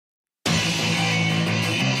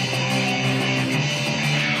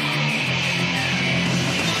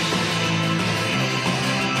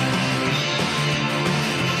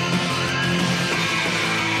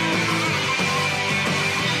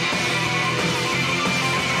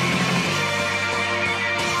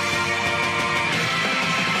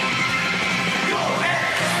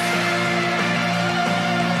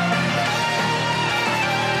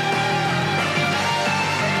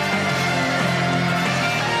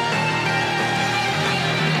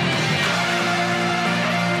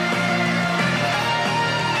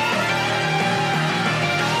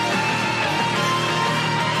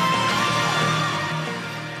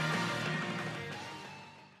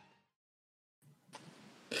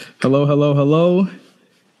Hello, hello, hello.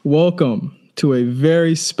 Welcome to a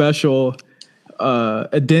very special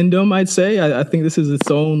addendum, I'd say. I think this is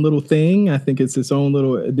its own little thing. I think it's its own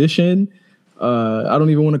little addition. I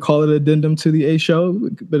don't even want to call it an addendum to the A show,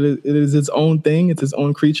 but it is its own thing. It's its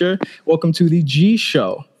own creature. Welcome to the G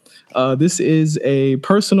show. This is a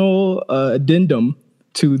personal addendum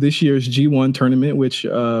to this year's G1 tournament, which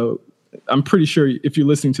I'm pretty sure if you're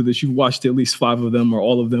listening to this, you've watched at least 5 of them or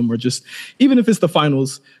all of them, or just even if it's the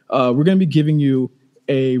finals, we're going to be giving you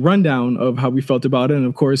a rundown of how we felt about it. And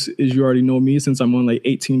of course, as you already know me, since I'm on like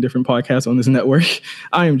 18 different podcasts on this network,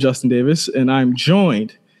 I am Justin Davis, and I'm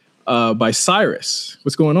joined by Cyrus.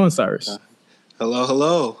 What's going on, Cyrus?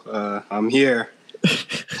 Hello. I'm here.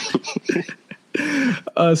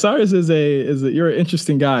 Cyrus you're an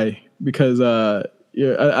interesting guy because I'd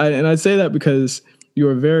say that because you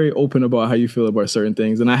are very open about how you feel about certain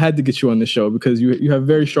things. And I had to get you on the show because you have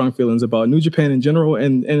very strong feelings about New Japan in general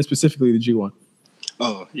and specifically the G1.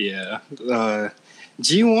 Oh, yeah.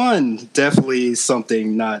 G1, definitely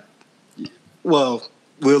something not... Well,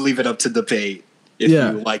 we'll leave it up to debate if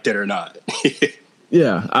you liked it or not.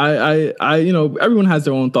 Yeah, I everyone has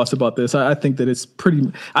their own thoughts about this. I think that it's pretty...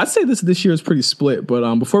 I'd say this year is pretty split.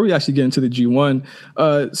 But before we actually get into the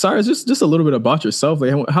G1, Cyrus, just a little bit about yourself.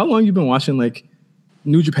 Like, how long you been watching, like,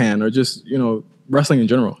 New Japan or just, wrestling in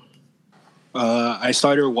general? I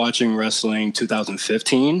started watching wrestling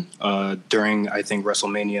 2015 during, I think,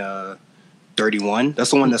 WrestleMania 31. That's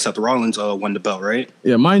the one that Seth Rollins won the belt, right?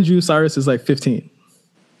 Yeah, mind you, Cyrus is like 15.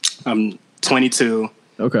 I'm 22.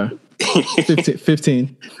 Okay.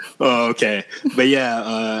 15. Oh, okay. But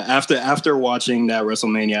yeah, after watching that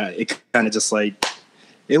WrestleMania, it kind of just like,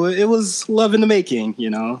 it was love in the making,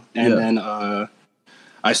 And then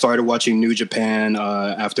I started watching New Japan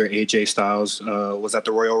after AJ Styles was at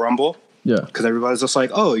the Royal Rumble. Yeah. Because everybody's just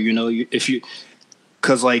like, oh,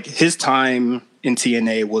 because like his time in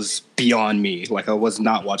TNA was beyond me. Like I was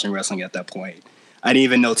not watching wrestling at that point. I didn't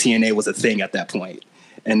even know TNA was a thing at that point.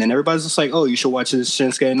 And then everybody's just like, oh, you should watch this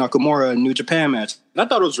Shinsuke Nakamura New Japan match. And I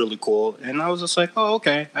thought it was really cool. And I was just like, oh,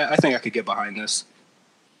 okay. I think I could get behind this.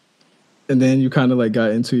 And then you kind of like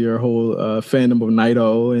got into your whole fandom of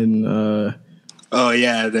Naito and... Oh,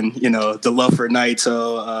 yeah. Then, the love for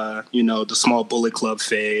Naito, the small Bullet Club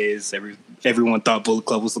phase. Everyone thought Bullet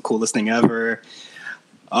Club was the coolest thing ever.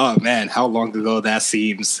 Oh, man, how long ago that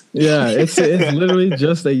seems. Yeah, it's literally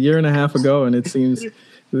just a year and a half ago. And it seems,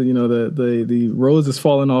 the rose is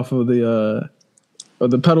falling off of or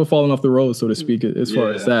the petal falling off the rose, so to speak, as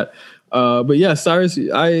far as that. But yeah, Cyrus,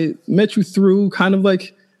 I met you through kind of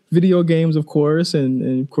like video games, of course.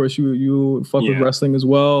 And of course, you fuck with wrestling as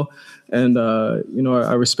well. And,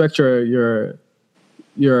 I respect your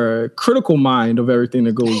critical mind of everything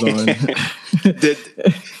that goes on.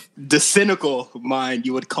 the cynical mind,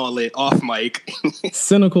 you would call it off mic.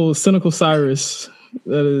 cynical Cyrus.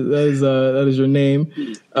 That is your name.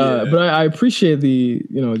 But I appreciate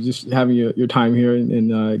just having your time here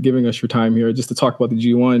and giving us your time here just to talk about the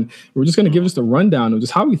G1. We're just going to give us the rundown of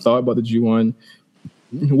just how we thought about the G1.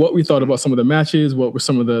 What we thought about some of the matches, what were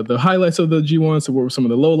some of the highlights of the G1, so what were some of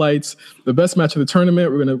the lowlights, the best match of the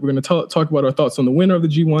tournament. We're gonna talk about our thoughts on the winner of the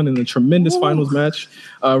G1 and the tremendous finals match.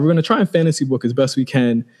 We're gonna try and fantasy book as best we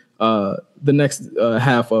can the next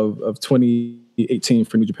half of 2018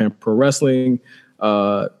 for New Japan Pro Wrestling.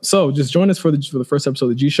 So just join us for the first episode of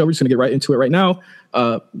the G Show. We're just gonna get right into it right now.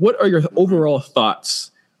 What are your overall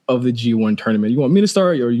thoughts of the G1 tournament? You want me to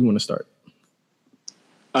start or you want to start?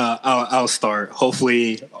 I'll start.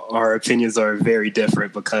 Hopefully our opinions are very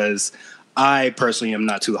different because I personally am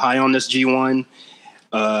not too high on this G1.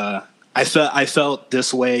 I felt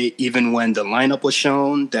this way even when the lineup was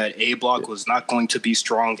shown that A Block was not going to be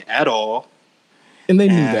strong at all. And they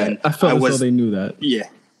knew that. I felt as though they knew that. Yeah.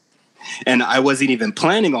 And I wasn't even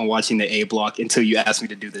planning on watching the A Block until you asked me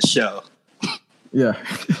to do this show. Yeah.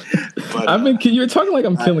 But, you're talking like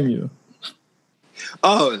I'm killing you.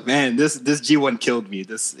 Oh man, this G1 killed me.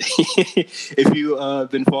 If you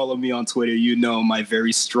been following me on Twitter, you know my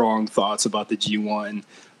very strong thoughts about the G1.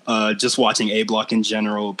 Just watching A Block in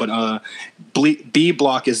general, but B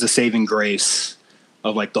Block is the saving grace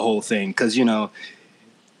of like the whole thing. Because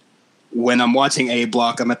when I'm watching A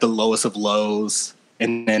Block, I'm at the lowest of lows,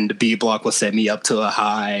 and then the B Block will set me up to a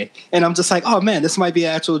high, and I'm just like, oh man, this might be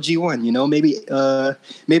an actual G1.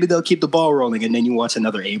 Maybe they'll keep the ball rolling, and then you watch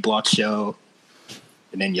another A Block show.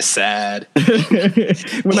 And then you're sad.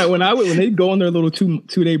 when they go on their little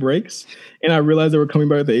 2-day breaks, and I realized they were coming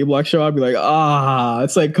back at the A Block show, I'd be like,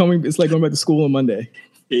 it's like going back to school on Monday.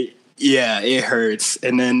 It hurts.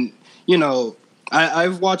 And then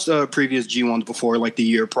I've watched previous G1s before, like the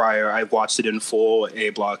year prior. I've watched it in full, A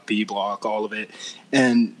block, B block, all of it.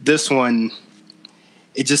 And this one,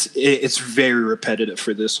 it's very repetitive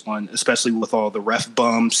for this one, especially with all the ref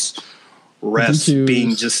bumps, refs DQs.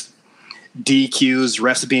 being just DQs,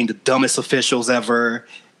 refs being the dumbest officials ever.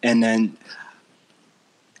 And then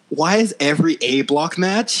why is every A block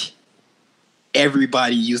match,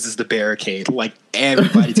 everybody uses the barricade? Like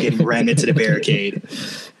everybody's getting rammed into the barricade.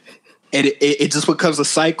 And it just becomes a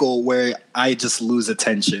cycle where I just lose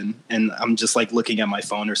attention and I'm just like looking at my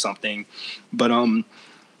phone or something. But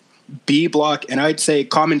B block, and I'd say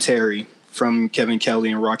commentary from Kevin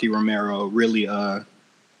Kelly and Rocky Romero really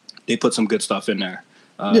they put some good stuff in there.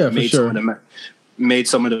 For sure. Made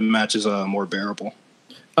some of the matches more bearable.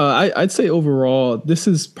 I'd say overall, this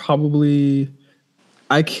is probably,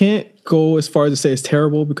 I can't go as far as to say it's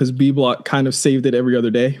terrible because B block kind of saved it every other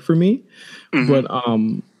day for me. Mm-hmm.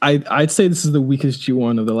 But I'd say this is the weakest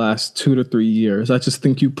G1 of the last 2 to 3 years. I just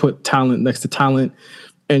think you put talent next to talent,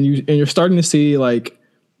 and you're starting to see like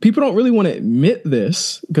people don't really want to admit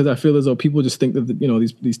this because I feel as though people just think that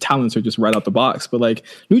these talents are just right out the box. But like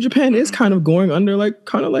New Japan is kind of going under a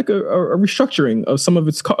restructuring of some of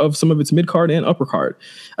its mid card and upper card.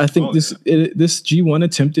 I think this G1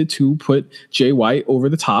 attempted to put Jay White over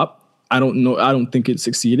the top. I don't think it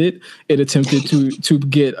succeeded. It attempted to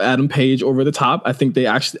get Adam Page over the top. I think they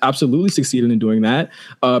actually absolutely succeeded in doing that.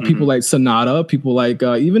 People like Sonata, people like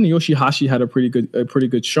even Yoshihashi had a pretty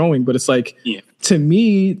good showing. But it's like, to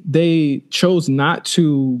me, they chose not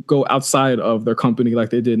to go outside of their company like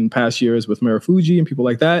they did in past years with Marufuji and people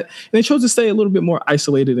like that. And they chose to stay a little bit more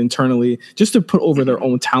isolated internally, just to put over their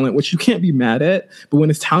own talent, which you can't be mad at. But when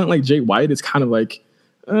it's talent like Jay White, it's kind of like,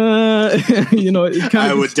 I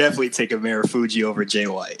would definitely take a Marufuji over Jay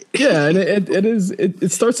White. Yeah, and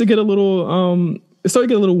it starts to get a little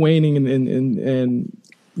waning and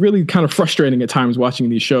really kind of frustrating at times watching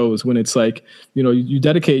these shows when it's like, you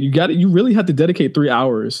really have to dedicate 3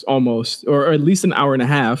 hours almost, or at least an hour and a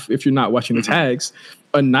half if you're not watching the tags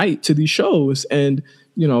a night to these shows. And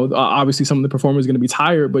obviously some of the performers are going to be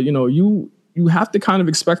tired, but you have to kind of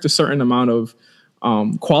expect a certain amount of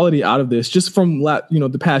quality out of this just from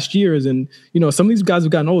the past years. And some of these guys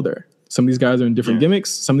have gotten older. Some of these guys are in different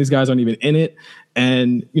gimmicks. Some of these guys aren't even in it.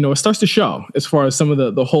 And it starts to show as far as some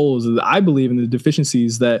of the holes that I believe in, the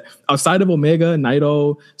deficiencies that outside of Omega,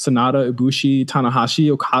 Naito, Sonata, Ibushi,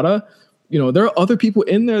 Tanahashi, Okada, there are other people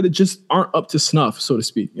in there that just aren't up to snuff, so to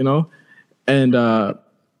speak. And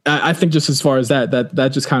I think just as far as that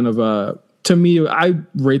just kind of to me, I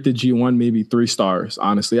rate the G1 maybe 3 stars.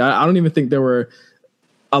 Honestly, I don't even think there were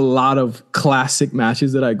a lot of classic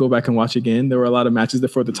matches that I go back and watch again. There were a lot of matches that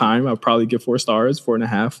for the time I'd probably give 4 stars, 4.5,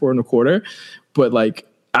 4.25. But like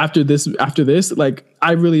after this, like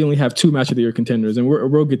I really only have 2 match of the year contenders, and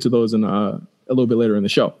we'll get to those in a little bit later in the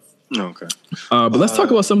show. Okay. But let's talk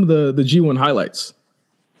about some of the G1 highlights.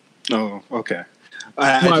 Oh, okay.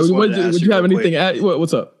 Would you have anything?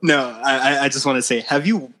 What's up? No, I just want to say, have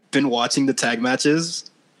you been watching the tag matches?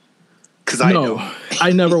 Because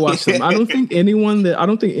I never watched them. I don't think anyone.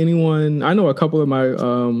 I know a couple of my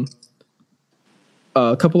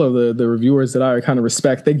the reviewers that I kind of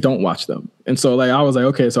respect. They don't watch them, and so like I was like,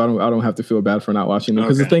 okay, so I don't have to feel bad for not watching them.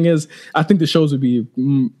 Because the thing is, I think the shows would be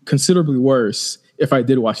considerably worse if I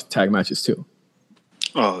did watch the tag matches too.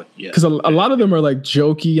 Oh yeah, because a lot of them are like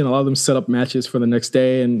jokey, and a lot of them set up matches for the next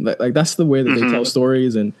day, and like that's the way that they tell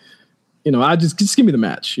stories. And I just give me the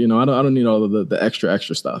match. I don't need all of the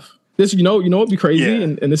extra stuff. This, what'd be crazy,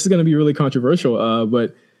 and this is going to be really controversial.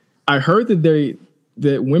 But I heard that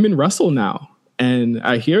women wrestle now, and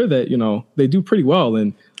I hear that they do pretty well,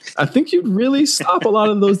 and I think you'd really stop a lot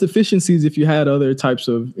of those deficiencies if you had other types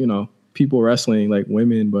of people wrestling like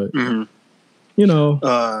women. But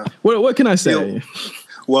what can I say?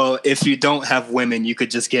 Well, if you don't have women, you could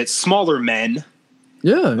just get smaller men.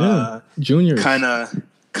 Yeah, juniors. Kind of,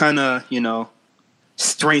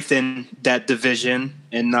 strengthen that division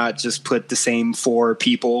and not just put the same 4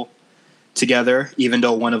 people together, even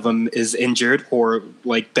though one of them is injured or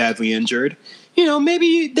like badly injured.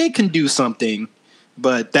 Maybe they can do something,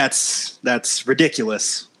 but that's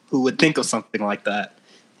ridiculous. Who would think of something like that?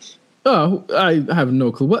 Oh, I have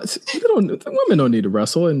no clue. What? Women don't need to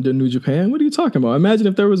wrestle in New Japan. What are you talking about? Imagine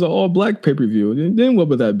if there was an all-black pay-per-view. Then what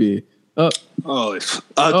would that be? It's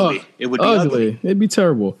ugly. It would be ugly. It'd be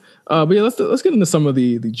terrible. But yeah, let's get into some of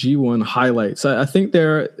the G1 highlights. I think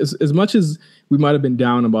there, as much as we might have been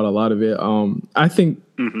down about a lot of it, I think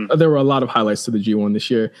there were a lot of highlights to the G1 this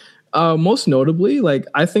year. Most notably, like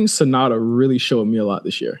I think Sonata really showed me a lot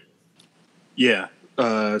this year. Yeah,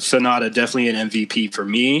 Sonata definitely an MVP for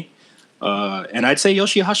me. And I'd say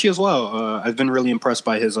Yoshihashi as well. I've been really impressed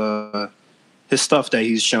by his stuff that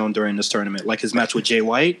he's shown during this tournament, like his match with Jay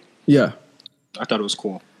White. Yeah, I thought it was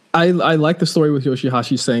cool. I like the story with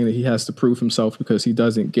Yoshihashi saying that he has to prove himself because he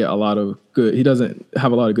doesn't have a lot of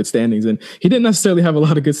good standings, and he didn't necessarily have a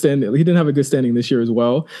lot of good standing. He didn't have a good standing this year as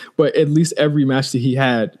well, but at least every match that he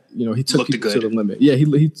had, he took people to the limit. Yeah,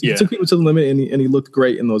 he took people to the limit, and he looked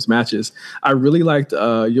great in those matches. I really liked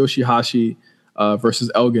Yoshihashi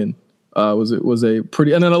versus Elgin. Was a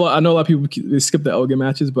pretty, and then I know a lot of people they skip the Elgin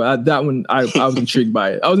matches, but that one I was intrigued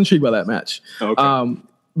by it. I was intrigued by that match. Okay.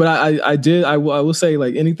 But I will say,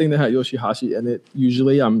 like, anything that had Yoshihashi in it,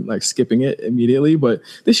 usually I'm like skipping it immediately. But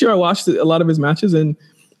this year I watched a lot of his matches, and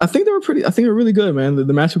I think they were really good, man.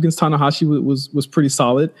 The match against Tanahashi was pretty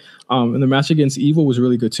solid, and the match against Evil was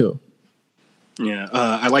really good too. Yeah,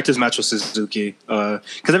 I liked his match with Suzuki because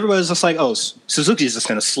everybody's just like, oh, Suzuki's just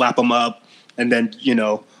gonna slap him up and then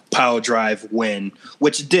pile drive win,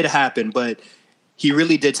 which did happen, but he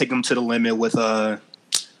really did take him to the limit with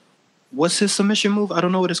what's his submission move? I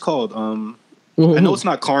don't know what it's called. I know it's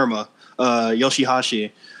not Karma.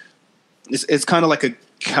 Yoshihashi. It's kind of like a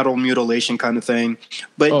cattle mutilation kind of thing.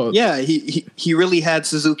 But yeah, he really had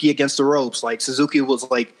Suzuki against the ropes. Like Suzuki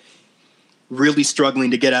was like really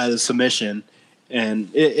struggling to get out of the submission, and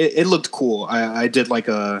it looked cool. I did like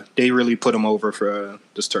they really put him over for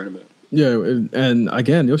this tournament. Yeah, and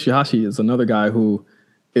again, Yoshihashi is another guy who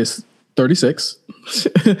is 36.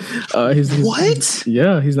 What?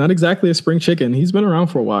 Yeah, he's not exactly a spring chicken. He's been around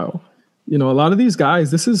for a while. A lot of these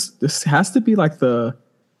guys, this has to be like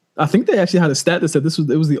I think they actually had a stat that said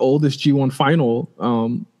it was the oldest G1 final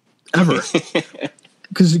ever.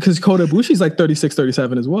 Because Kota Ibushi's like 36,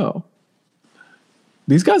 37 as well.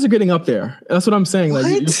 These guys are getting up there. That's what I'm saying. Like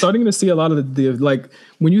you're starting to see a lot of the like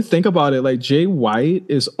when you think about it, like Jay White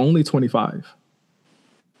is only 25.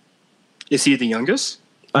 Is he the youngest?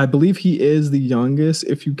 I believe he is the youngest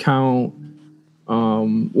if you count.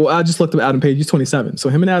 Well, I just looked up Adam Page. He's 27. So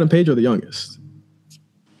him and Adam Page are the youngest.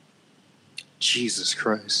 Jesus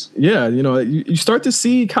Christ. Yeah, you start to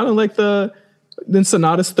see kind of like then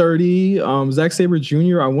Sonata's 30. Zack Sabre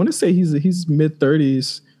Jr. I want to say he's mid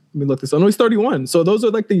 30s. Let me look this up. No, he's 31. So those are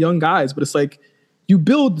like the young guys, but it's like you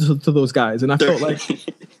build to those guys, and I felt like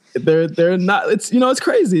they're not. It's it's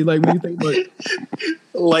crazy. Like when you think about it.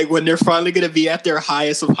 Like when they're finally going to be at their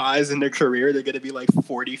highest of highs in their career, they're going to be like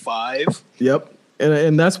 45. Yep,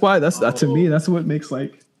 and that's why that to me that's what makes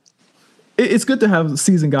like it's good to have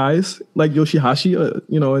seasoned guys like Yoshihashi,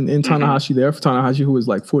 and Tanahashi there for Tanahashi who is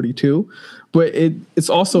like 42, but it's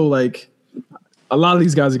also like a lot of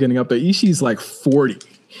these guys are getting up there. Ishii's like 40.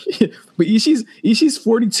 But Ishii's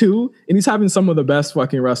 42 and he's having some of the best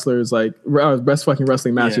fucking wrestlers, like best fucking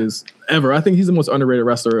wrestling matches ever. I think he's the most underrated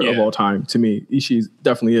wrestler of all time to me. Ishii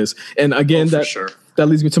definitely is. And again, that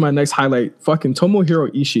leads me to my next highlight. Fucking Tomohiro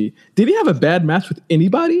Ishii. Did he have a bad match with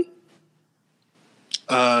anybody?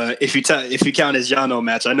 If you count his Yano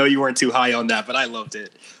match, I know you weren't too high on that, but I loved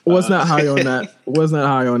it. Was not high on that. Was not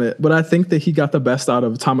high on it. But I think that he got the best out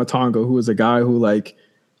of Tama Tonga, who was a guy who like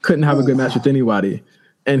couldn't have a good match with anybody.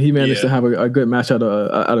 And he managed to have a good match out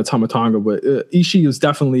of Tama Tonga. But Ishii is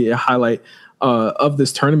definitely a highlight of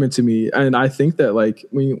this tournament to me. And I think that like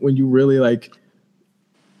when you really like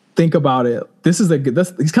think about it, he's kind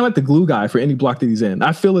of like the glue guy for any block that he's in.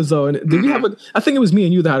 I feel as though, and did we have I think it was me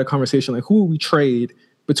and you that had a conversation like who would we trade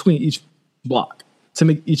between each block to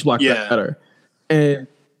make each block better. And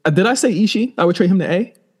did I say Ishii? I would trade him to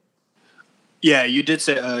A. Yeah, you did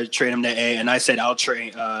say trade him to A, and I said I'll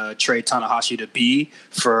trade Tanahashi to B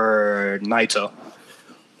for Naito.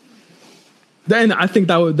 Then I think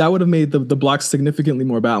that would have made the blocks significantly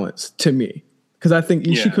more balanced to me, because I think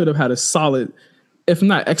Ishii could have had a solid, if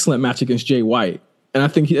not excellent, match against Jay White, and I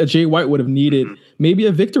think Jay White would have needed maybe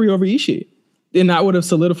a victory over Ishii, and that would have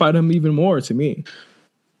solidified him even more to me.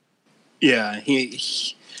 Yeah,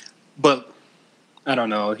 but I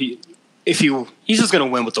don't know. He's just gonna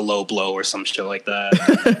win with the low blow or some shit like that.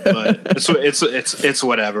 But it's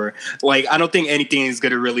whatever. Like I don't think anything is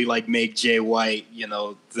gonna really like make Jay White,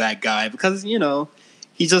 that guy, because he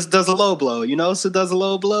just does a low blow. So does a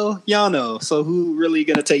low blow, Yano. So who really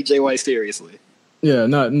gonna take Jay White seriously? Yeah,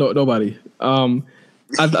 nobody.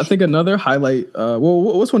 I think another highlight.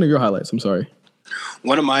 What's one of your highlights? I'm sorry.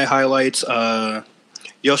 One of my highlights,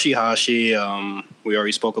 Yoshihashi. We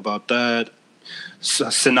already spoke about that.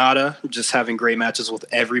 Sonata just having great matches with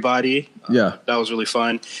everybody. That was really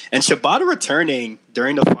fun. And Shibata returning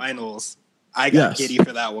during the finals. I got giddy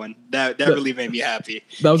for that one. That really made me happy.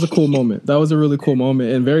 That was a cool moment. That was a really cool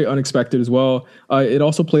moment and very unexpected as well. It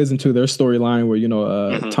also plays into their storyline where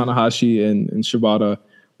Tanahashi and Shibata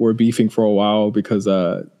were beefing for a while because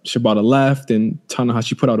Shibata left, and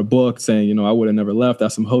Tanahashi put out a book saying, I would have never left.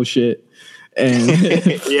 That's some hoe shit. And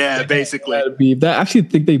yeah, basically. That I actually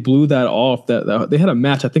think they blew that off. That they had a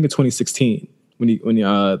match, I think in 2016, when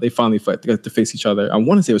they finally got to face each other. I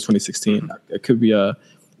want to say it was 2016. I could be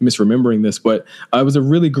misremembering this, but it was a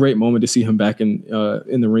really great moment to see him back in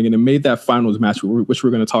the ring, and it made that finals match, which we're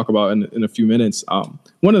going to talk about in a few minutes.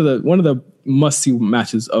 One of the must-see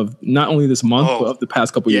matches of not only this month but of the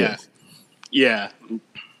past couple years. Yeah,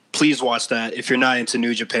 please watch that. If you're not into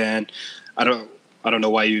New Japan, I don't know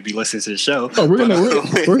why you'd be listening to the show. Oh, we're gonna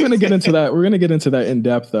get into that. We're gonna get into that in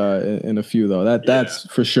depth in a few though. That's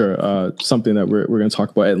for sure something that we're gonna talk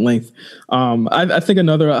about at length. I think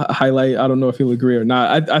another highlight. I don't know if you'll agree or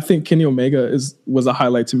not. I think Kenny Omega was a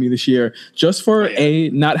highlight to me this year, just for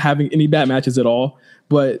not having any bad matches at all,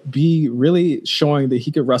 but B, really showing that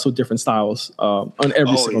he could wrestle different styles on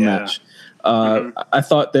every single match. I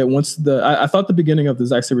thought that I thought the beginning of the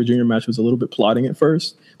Zack Sabre Jr. match was a little bit plodding at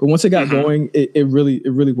first, but once it got going, it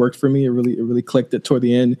really worked for me. It really clicked it toward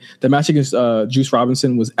the end. The match against Juice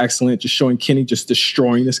Robinson was excellent, just showing Kenny just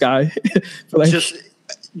destroying this guy.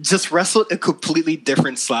 Just wrestled a completely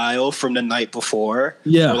different style from the night before.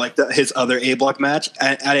 Yeah, or like his other A Block match,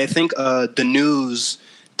 and I think the news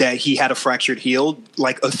that he had a fractured heel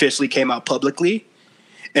officially came out publicly.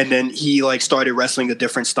 And then he started wrestling a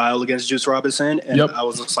different style against Juice Robinson, and I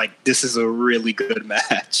was just like, "This is a really good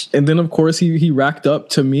match." And then, of course, he racked up,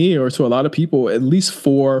 to me or to a lot of people, at least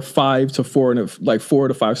 4 to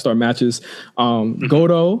 5 star matches.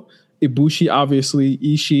 Goto, Ibushi, obviously,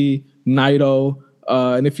 Ishii, Naito,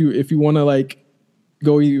 and if you want to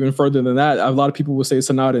go even further than that, a lot of people will say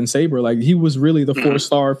Sonata and Sabre. He was really the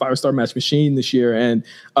 4-star, 5-star match machine this year, and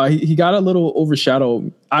he got a little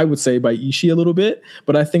overshadowed, I would say, by Ishii a little bit.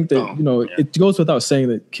 But I think that it goes without saying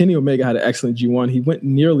that Kenny Omega had an excellent G1. He went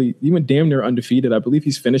damn near undefeated. I believe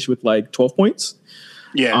he's finished with 12 points.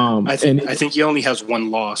 Yeah, I think he only has 1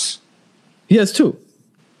 loss. He has 2.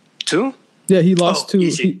 2? Yeah, he lost to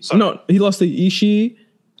he lost to Ishii.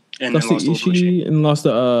 And lost to Ishii and lost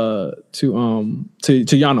to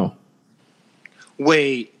Yano.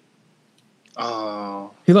 Wait.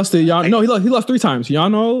 He lost to Yano. He lost 3 times.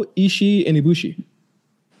 Yano, Ishii, and Ibushi.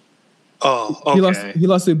 Oh, okay. He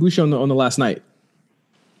lost to Ibushi on the last night.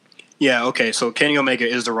 Yeah, okay. So Kenny Omega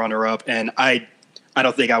is the runner-up, and I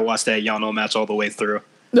don't think I watched that Yano match all the way through.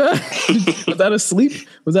 Was that a sleep?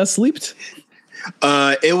 Was that sleeped?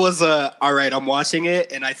 It was all right. I'm watching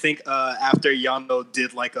it, and I think after Yano did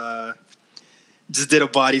did a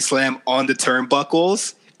body slam on the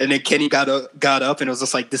turnbuckles, and then Kenny got up and it was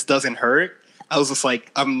just like, this doesn't hurt. I was just like,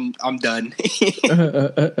 I'm done.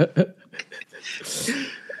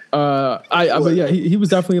 But yeah, he was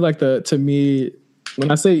definitely to me, when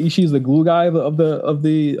I say Ishii's the glue guy of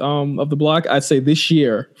the block, I'd say this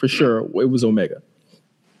year for sure it was Omega.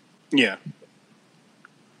 Yeah.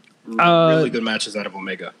 Really good matches out of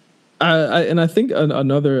Omega. I think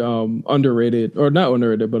another underrated, or not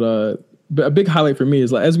underrated, but a big highlight for me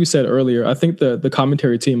is, as we said earlier, I think the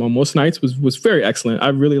commentary team on most nights was very excellent. I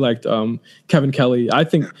really liked Kevin Kelly. I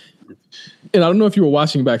think, and I don't know if you were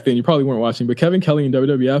watching back then, you probably weren't watching, but Kevin Kelly in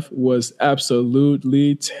WWF was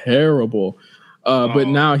absolutely terrible. But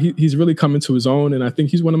now he's really coming to his own, and I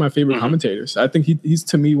think he's one of my favorite commentators. I think he's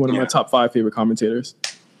to me one of my top 5 favorite commentators.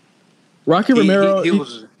 Rocky Romero.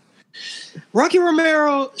 Rocky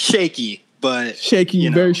Romero, shaky, but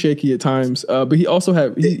very shaky at times. But he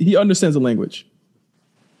also he understands the language.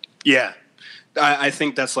 Yeah, I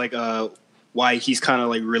think that's why he's kind of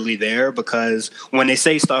really there, because when they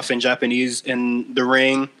say stuff in Japanese in the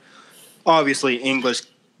ring, obviously English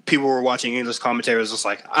people were watching English commentators just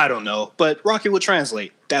I don't know, but Rocky would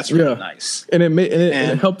translate. That's really nice, and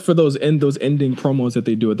it helped for those ending promos that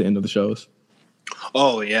they do at the end of the shows.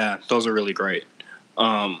 Oh yeah, those are really great.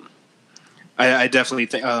 I definitely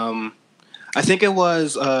think. I think it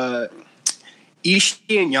was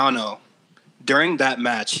Ishii and Yano. During that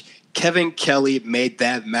match, Kevin Kelly made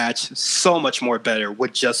that match so much more better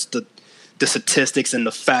with just the statistics and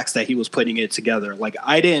the facts that he was putting it together.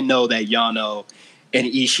 I didn't know that Yano and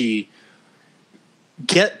Ishii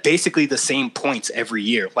get basically the same points every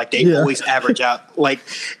year. They always average out.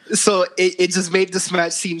 So it just made this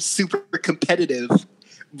match seem super competitive.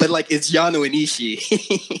 But it's Yano and Ishii.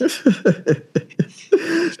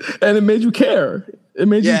 And it made you care. It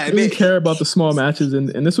made you care about the small matches.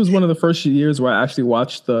 And this was one of the first years where I actually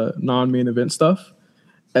watched the non-main event stuff.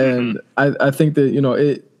 And I think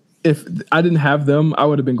that, if I didn't have them, I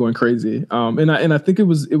would have been going crazy. And I think it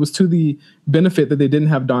was to the benefit that they didn't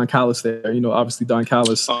have Don Callis there. Obviously Don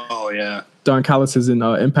Callis. Oh yeah. Don Callis is in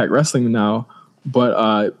Impact Wrestling now.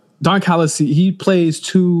 But Don Callis, he plays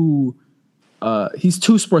two. He's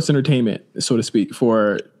two sports entertainment, so to speak,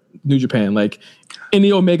 for New Japan. Like in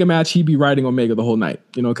the Omega match, he'd be riding Omega the whole night,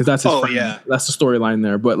 because that's his friend. Yeah. That's the storyline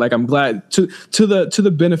there. But like, I'm glad to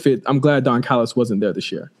the benefit. I'm glad Don Callis wasn't there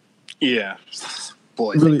this year. Yeah,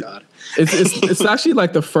 boy, really, thank God. It's actually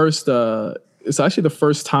like the first. It's actually the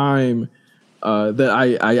first time that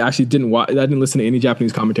I actually didn't watch. I didn't listen to any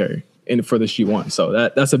Japanese commentary for this G1. So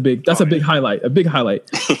that's a big highlight. A big highlight.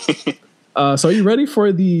 So are you ready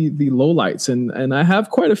for the lowlights? And I have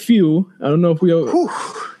quite a few. I don't know if we.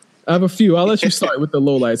 I have a few. I'll let you start with the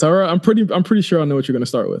lowlights. All right, I'm pretty sure I know what you're going to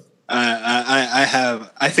start with.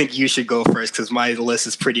 I think you should go first because my list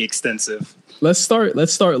is pretty extensive. Let's start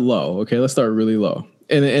low. Okay, let's start really low.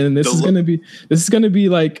 And this is gonna be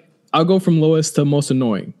like, I'll go from lowest to most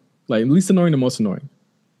annoying, like least annoying to most annoying.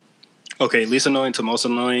 Okay, least annoying to most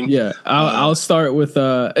annoying. Yeah, I'll start with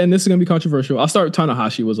and this is gonna be controversial. I'll start with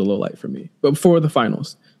Tanahashi was a low light for me, but before the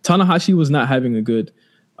finals, Tanahashi was not having a good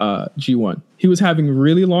G1. He was having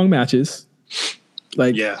really long matches,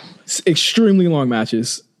 like extremely long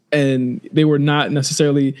matches, and they were not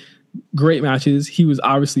necessarily great matches. He was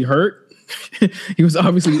obviously hurt. But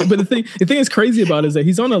the thing is crazy about it is that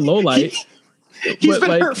he's on a low light. He's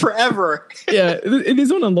been hurt forever. Yeah, it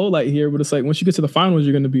is on a low light here, but it's like once you get to the finals,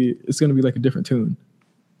 it's gonna be like a different tune.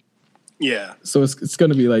 Yeah. So it's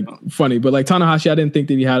gonna be like funny, but like Tanahashi, I didn't think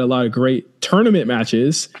that he had a lot of great tournament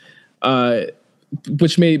matches,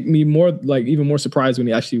 which made me even more surprised when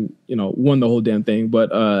he actually won the whole damn thing.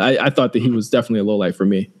 But I thought that he was definitely a low light for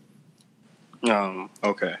me.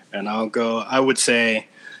 Okay, and I would say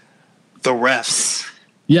the refs.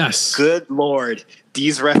 Yes. Good Lord.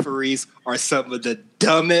 These referees are some of the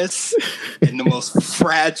dumbest and the most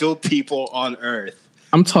fragile people on earth.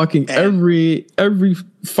 I'm talking every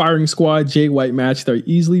firing squad Jay White match, they're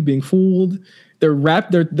easily being fooled. They're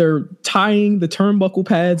tying the turnbuckle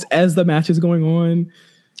pads as the match is going on.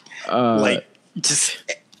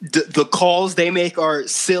 The calls they make are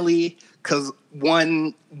silly because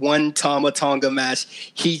one Tama Tonga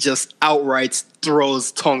match, he just outright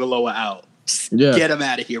throws Tongaloa out. Yeah. Get him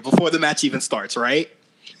out of here before the match even starts, right?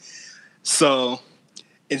 So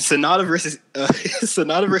in Sonata versus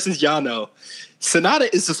Yano,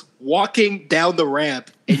 Sonata is just walking down the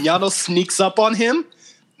ramp and Yano sneaks up on him.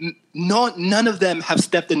 None of them have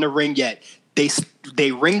stepped in the ring yet.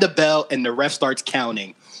 They ring the bell and the ref starts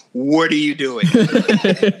counting. What are you doing?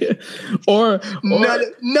 or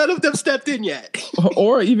none of them stepped in yet.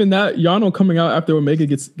 Or even that Yano coming out after Omega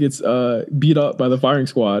gets beat up by the firing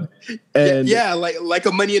squad, and like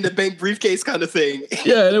a Money in the Bank briefcase kind of thing.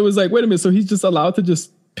 Yeah, and it was like, wait a minute, so he's just allowed to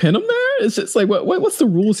just pin him there? It's just like, what's the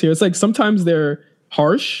rules here? It's like sometimes they're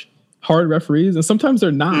hard referees, and sometimes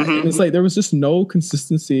they're not. Mm-hmm. And it's like there was just no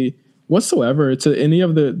consistency whatsoever to any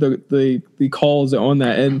of the calls on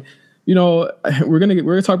that. And we're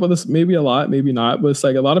gonna talk about this maybe a lot, maybe not, but it's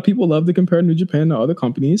like a lot of people love to compare New Japan to other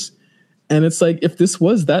companies, and it's like if this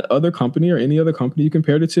was that other company or any other company you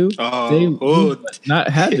compared it to, they would not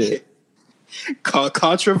have it.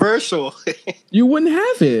 Controversial. You wouldn't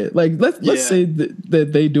have it. Like let's say that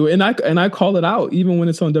they do it, and I call it out even when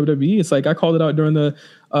it's on WWE. It's like I called it out during the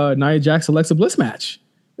Nia Jax Alexa Bliss match.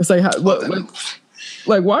 It's like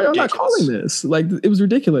why are y'all not calling this? Like it was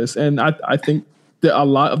ridiculous, and I think that a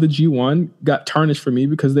lot of the G1 got tarnished for me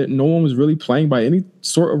because no one was really playing by any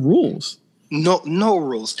sort of rules. No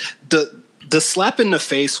rules. The slap in the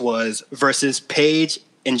face was versus Paige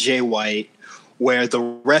and Jay White, where the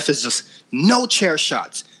ref is just no chair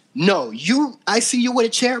shots. No, I see you with a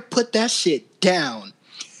chair, put that shit down.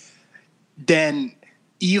 Then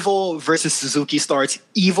Evil versus Suzuki starts.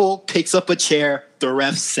 Evil picks up a chair. The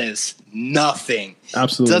ref says nothing.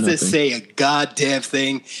 Absolutely doesn't nothing. Say a goddamn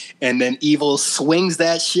thing. And then Evil swings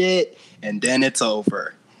that shit, and then it's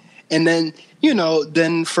over. And then,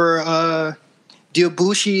 then for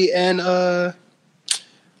Diabushi and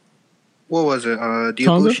what was it?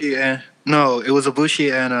 Diabushi and it was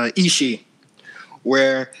Ibushi and Ishii,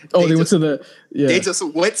 where they went to the they just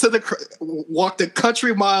went to walked a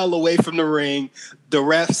country mile away from the ring. The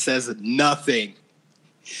ref says nothing.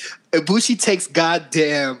 Ibushi takes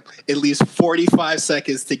goddamn at least 45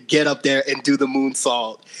 seconds to get up there and do the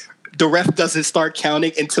moonsault. The ref doesn't start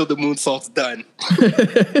counting until the moonsault's done.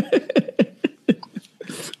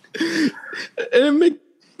 And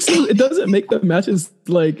it doesn't make the matches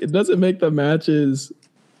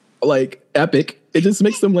like epic. It just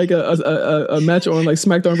makes them like a match on like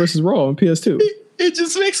SmackDown versus Raw on PS2. It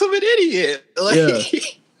just makes them an idiot.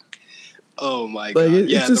 Oh my god!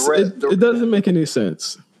 It doesn't make any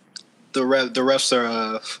sense. The refs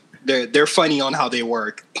are they're funny on how they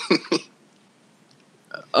work.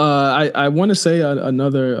 I want to say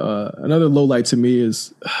another low light to me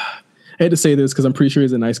is, I hate to say this because I'm pretty sure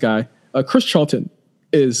he's a nice guy. Chris Charlton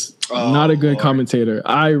is not a good commentator.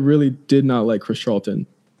 I really did not like Chris Charlton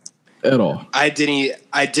at all. I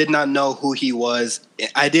did not know who he was.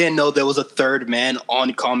 I didn't know there was a third man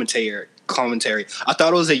on commentary. I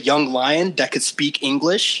thought it was a young lion that could speak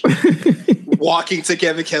English walking to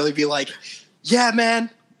Kevin Kelly, be like, yeah, man.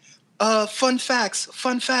 Fun facts.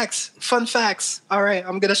 All right,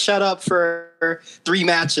 I'm gonna shut up for 3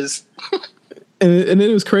 matches. and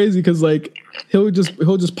it was crazy because like he'll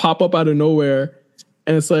just pop up out of nowhere,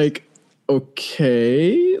 and it's like,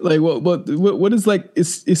 okay, like what is like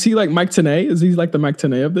is he like Mike Tenay? Is he like the Mike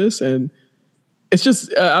Tenay of this? And it's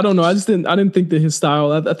just I don't know. I didn't think that his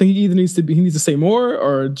style. I think he either needs to say more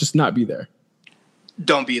or just not be there.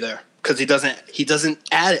 Don't be there because he doesn't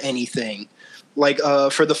add anything. Like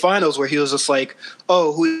for the finals where he was just like,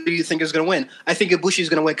 oh, who do you think is going to win? I think Ibushi's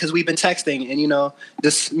going to win because we've been texting and,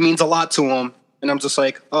 this means a lot to him. And I'm just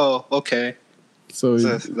like, oh, okay. So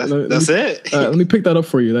that's it. Let me pick that up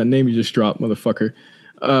for you. That name you just dropped, motherfucker.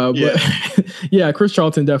 But yeah, Chris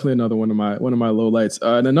Charlton, definitely another one of my lowlights.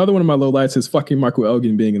 And another one of my lowlights is fucking Michael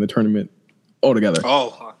Elgin being in the tournament altogether.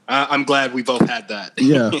 Oh, I'm glad we both had that.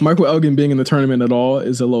 Yeah, Michael Elgin being in the tournament at all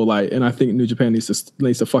is a low light, and I think New Japan needs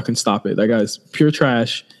to fucking stop it. That guy's pure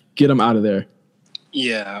trash. Get him out of there.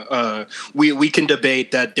 Yeah, we can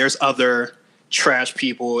debate that there's other trash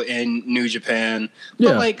people in New Japan,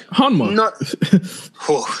 but like Hanma.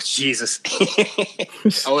 Oh Jesus,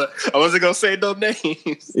 I wasn't gonna say no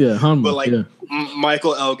names. Yeah, Hanma. But like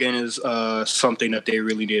Michael Elgin is something that they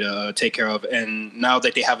really need to take care of, and now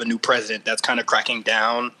that they have a new president that's kind of cracking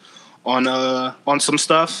down on some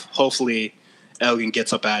stuff, hopefully Elgin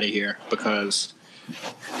gets up out of here because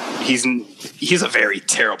he's a very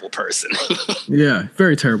terrible person. Yeah,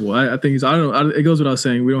 very terrible. I think he's. I don't know. It goes without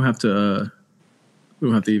saying. We don't have to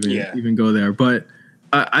even go there. But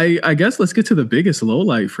I guess let's get to the biggest low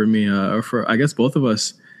light for me, or for I guess both of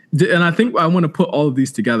us. And I think I want to put all of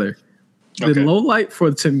these together. The low light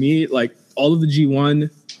to me, like all of the G1,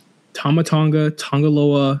 Tama Tonga,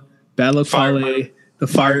 Tongaloa, Battle of Fale, the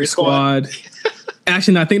Fire Squad.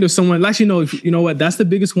 Actually, no, I think there's someone. Actually, no. You know what? That's the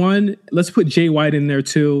biggest one. Let's put Jay White in there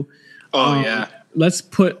too. Oh yeah. Let's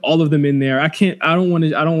put all of them in there. I don't want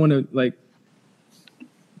to like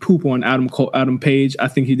poop on Adam Page. I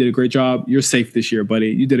think he did a great job. You're safe this year, buddy.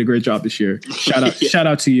 You did a great job this year. Shout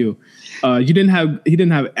out to you. He didn't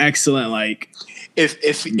have excellent like.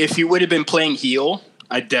 If he would have been playing heel,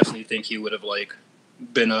 I definitely think he would have like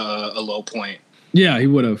been a low point. Yeah, he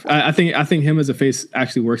would have. I think him as a face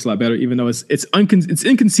actually works a lot better, even though it's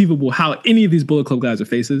inconceivable how any of these Bullet Club guys are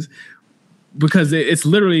faces, because it's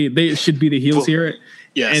literally they should be the heels here.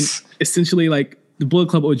 Yes, and essentially like the Bullet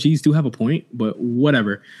Club OGs do have a point, but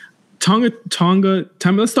whatever. Tonga.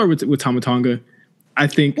 Let's start with Tama Tonga. I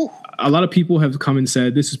think a lot of people have come and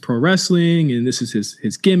said this is pro wrestling and this is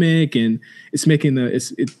his gimmick and it's making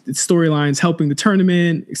it's storylines helping the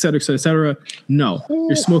tournament, et cetera, et cetera, et cetera. No,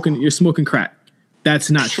 you're smoking crack.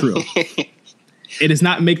 That's not true. It does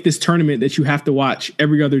not make this tournament that you have to watch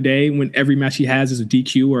every other day when every match he has is a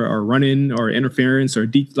DQ or run-in or interference or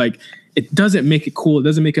like it doesn't make it cool. It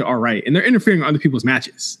doesn't make it all right. And they're interfering on other people's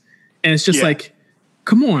matches. And it's just like,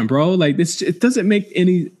 come on, bro. Like this, it doesn't make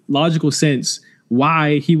any logical sense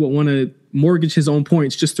why he would want to mortgage his own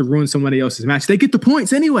points just to ruin somebody else's match. They get the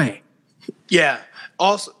points anyway. Yeah.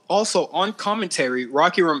 Also on commentary,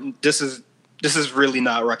 this is really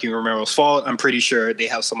not Rocky Romero's fault. I'm pretty sure they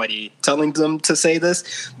have somebody telling them to say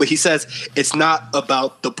this, but he says it's not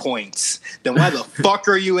about the points. Then why the fuck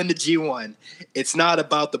are you in the G1? It's not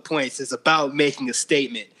about the points. It's about making a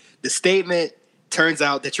statement. The statement turns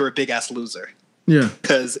out that you're a big ass loser. Yeah.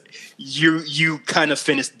 Because you kind of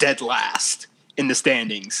finished dead last in the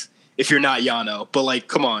standings if you're not Yano. But like,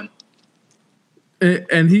 come on.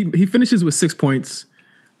 And he finishes with 6 points.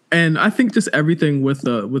 And I think just everything with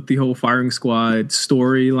the whole firing squad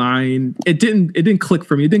storyline, it didn't click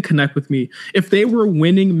for me. It didn't connect with me. If they were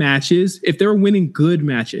winning matches, if they were winning good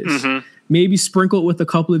matches, maybe sprinkled with a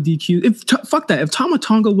couple of DQs. Fuck that. If Tama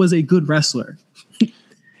Tonga was a good wrestler,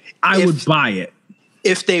 I would buy it.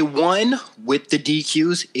 If they won with the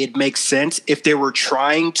DQs, it makes sense. If they were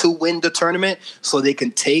trying to win the tournament so they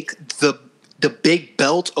can take the big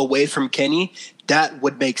belt away from Kenny, that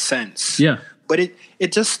would make sense. Yeah. But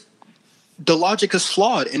it just, the logic is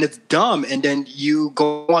flawed and it's dumb. And then you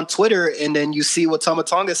go on Twitter and then you see what Tama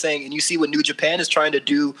Tonga is saying and you see what New Japan is trying to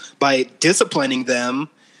do by disciplining them.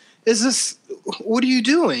 Is this, what are you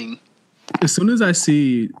doing? As soon as I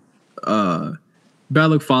see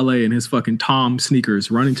Balak Fale and his fucking Tom sneakers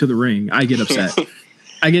running to the ring, I get upset.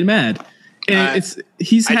 I get mad. And I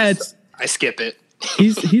skip it.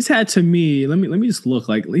 he's had to me, let me just look,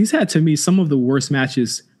 like he's had to me some of the worst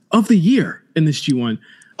matches of the year in this G1.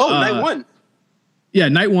 Night one. Yeah,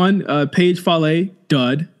 night one, Paige Fale,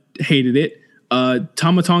 dud, hated it.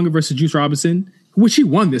 Tama Tonga versus Juice Robinson, which he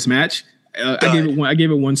won this match. I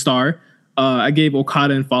gave it 1 star. I gave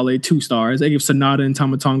Okada and Fale 2 stars. I gave Sonata and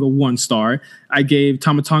Tama Tonga 1 star. I gave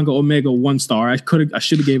Tama Tonga Omega 1 star. I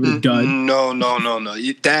should have gave it a dud. No.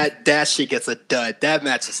 That shit gets a dud. That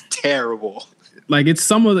match is terrible. Like it's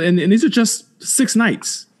some of the, and these are just 6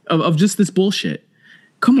 nights of just this bullshit.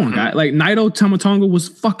 Come on, guy. Like Naito Tama Tonga was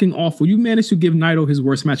fucking awful. You managed to give Naito his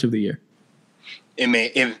worst match of the year.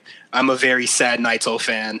 I'm a very sad Naito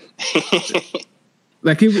fan.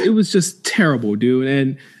 Like it was just terrible, dude.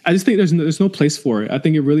 And I just think there's no place for it. I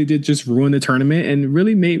think it really did just ruin the tournament and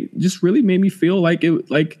really made me feel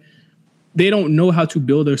like they don't know how to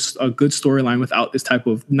build a good storyline without this type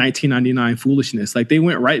of 1999 foolishness. Like they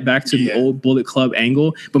went right back to the old Bullet Club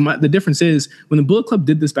angle. But the difference is when the Bullet Club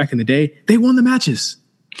did this back in the day, they won the matches.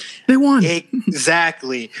 They won.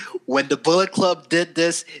 Exactly. When the Bullet Club did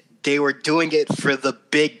this, they were doing it for the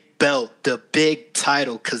big belt, the big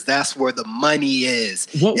title, because that's where the money is.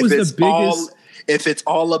 What was the biggest? If it's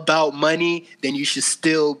all about money, then you should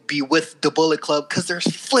still be with the Bullet Club because they're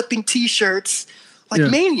flipping T-shirts like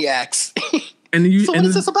maniacs. And what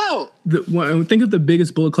is this about? Think of the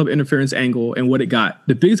biggest Bullet Club interference angle and what it got.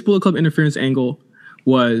 The biggest Bullet Club interference angle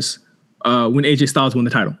was when AJ Styles won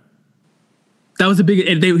the title. That was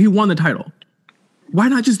he won the title. Why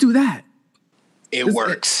not just do that? It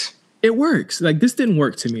works. It works. Like this didn't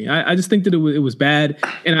work to me. I just think that it was bad.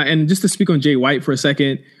 And just to speak on Jay White for a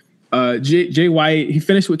second, Jay White, he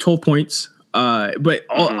finished with 12 points, but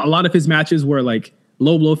a lot of his matches were like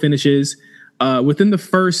low blow finishes. Within the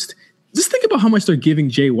first, just think about how much they're giving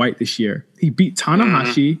Jay White this year. He beat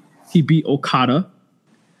Tanahashi, he beat Okada,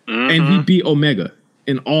 and he beat Omega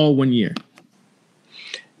in all 1 year.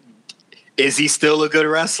 Is he still a good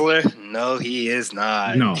wrestler? No, he is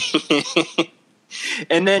not. No.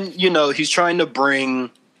 And then, he's trying to bring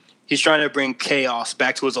Chaos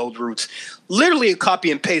back to his old roots. Literally a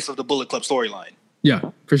copy and paste of the Bullet Club storyline. Yeah,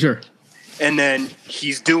 for sure. And then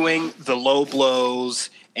he's doing the low blows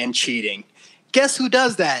and cheating. Guess who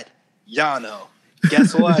does that? Yano.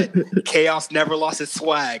 Guess what? Chaos never lost his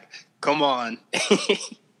swag. Come on.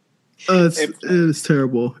 It was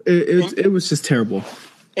terrible. It was just terrible.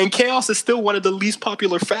 And Chaos is still one of the least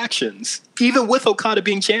popular factions, even with Okada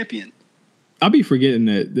being champion. I'll be forgetting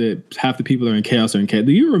that half the people that are in Chaos are in Chaos.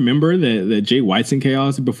 Do you remember that Jay White's in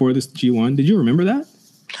Chaos before this G1? Did you remember that?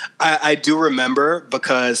 I do remember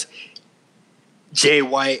because Jay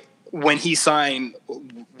White, when he signed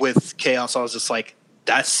with Chaos, I was just like,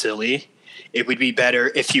 that's silly. It would be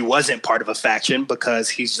better if he wasn't part of a faction because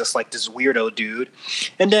he's just like this weirdo dude.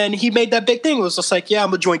 And then he made that big thing. It was just like, yeah, I'm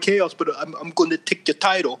going to join Chaos, but I'm going to take your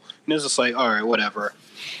title. And it was just like, all right, whatever.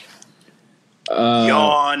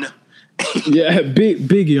 Yawn. Yeah,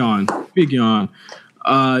 big yawn. Big yawn.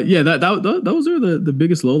 Those are the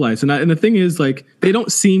biggest lowlights. And the thing is, like, they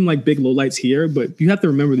don't seem like big lowlights here, but you have to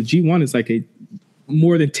remember the G1 is like a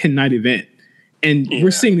more than 10-night event. And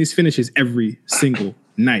we're seeing these finishes every single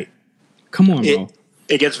night. Come on, bro.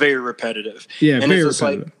 It gets very repetitive. Yeah, and very it's just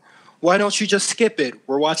repetitive. Like, why don't you just skip it?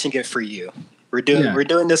 We're watching it for you. We're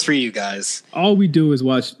doing this for you guys. All we do is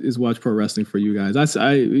watch pro wrestling for you guys.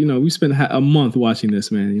 We spent a month watching this,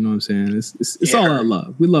 man. You know what I'm saying? It's all out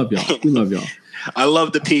love. We love y'all. We love y'all. I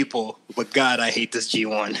love the people, but God, I hate this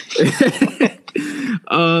G1.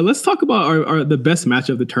 Let's talk about the best match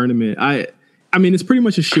of the tournament. I mean, it's pretty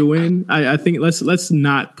much a shoe-in. I think let's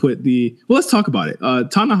not put let's talk about it.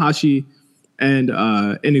 Tanahashi and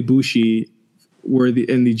Ibushi were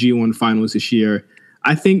in the G1 finals this year.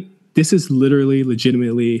 I think this is literally,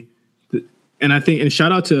 legitimately, and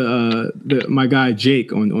shout out to my guy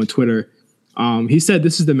Jake on Twitter. He said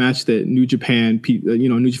this is the match that New Japan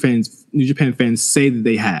fans say that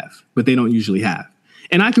they have, but they don't usually have.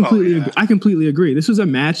 And I completely agree. This was a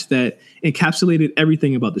match that encapsulated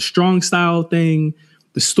everything about the strong style thing,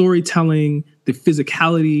 the storytelling, the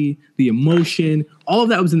physicality, the emotion. All of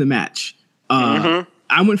that was in the match.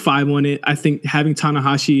 I went 5 on it. I think having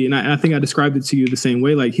Tanahashi, and I think I described it to you the same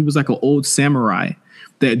way, like he was like an old samurai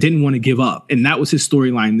that didn't want to give up. And that was his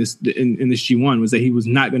storyline in this G1, was that he was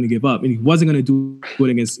not going to give up. And he wasn't going to do it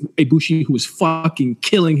against Ibushi, who was fucking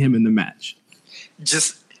killing him in the match.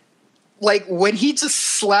 Just like when he just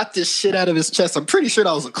slapped this shit out of his chest, I'm pretty sure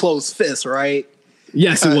that was a closed fist, right?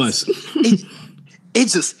 Yes, it was.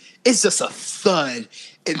 It's just a thud.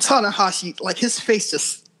 And Tanahashi, like his face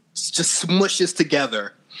just smushes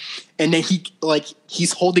together. and then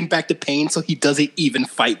he's holding back the pain so he doesn't even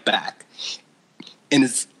fight back, and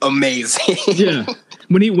it's amazing. Yeah,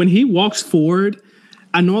 when he walks forward,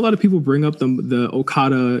 I know a lot of people bring up the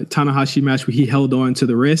Okada Tanahashi match where he held on to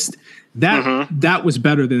the wrist. That was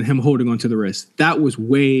better than him holding on to the wrist. That was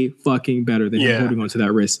way fucking better than him holding on to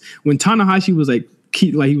that wrist. When Tanahashi was like,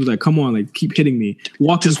 he was like, come on, like keep hitting me,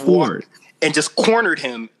 walking forward, and just cornered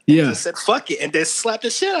him. Yeah, just said fuck it, and then slapped the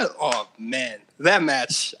shit out. Oh man, that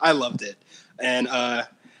match, I loved it. And I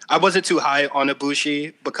wasn't too high on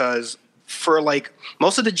Ibushi because for like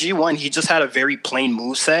most of the G1, he just had a very plain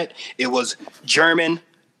moveset. It was German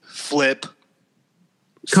flip,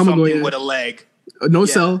 something with a leg. No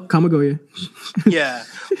sell, Kamagoya. Yeah,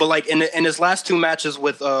 but like in his last two matches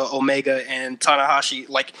with Omega and Tanahashi,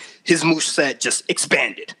 like his moveset just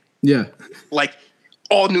expanded. Yeah, like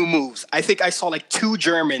all new moves. I think I saw like 2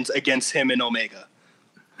 Germans against him and Omega,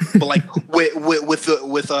 but like with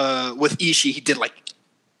Ishii, he did like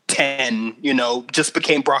 10. You know, just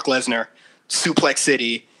became Brock Lesnar, Suplex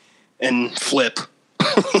City, and flip.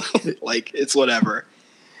 Like it's whatever.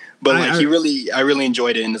 But like I really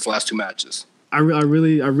enjoyed it in his last 2 matches. I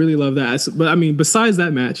really love that. But I mean, besides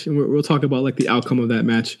that match, and we'll talk about like the outcome of that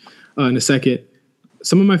match in a second.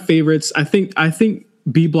 Some of my favorites, I think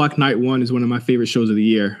B Block Night 1 is one of my favorite shows of the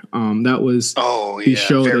year. That was the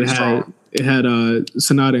show that had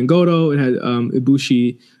Sanada and Goto. It had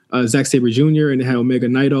Ibushi, Zack Sabre Jr. and it had Omega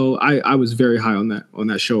Naito. I was very high on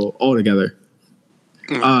that show altogether.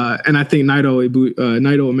 And I think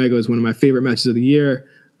Naito Omega is one of my favorite matches of the year.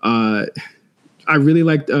 I really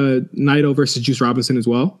liked Naito versus Juice Robinson as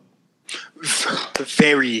well.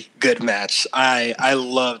 Very good match. I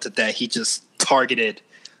loved that he just targeted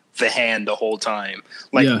the hand the whole time.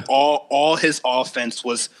 Like all his offense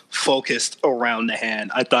was focused around the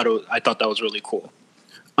hand. I thought that was really cool.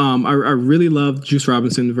 I really loved Juice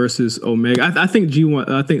Robinson versus Omega. I think G1.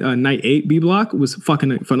 I think Night 8 B Block was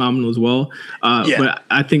fucking phenomenal as well. But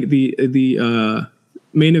I think the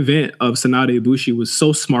main event of Sanada Ibushi was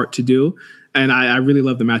so smart to do. And I really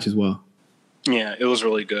love the match as well. Yeah, it was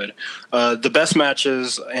really good. The best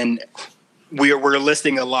matches, and we're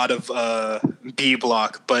listing a lot of B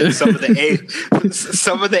block, but some of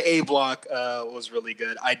the A block was really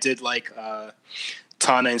good. I did like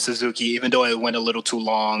Tana and Suzuki, even though it went a little too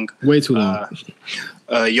long. Way too long.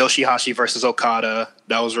 Yoshihashi versus Okada,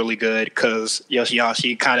 that was really good because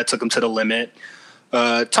Yoshihashi kind of took him to the limit.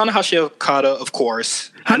 Tanahashi Okada, of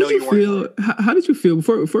course. How did you feel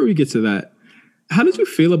before we get to that? How did you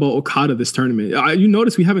feel about Okada this tournament? You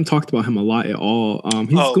notice we haven't talked about him a lot at all.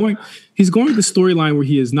 He's going the storyline where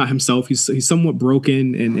he is not himself. He's somewhat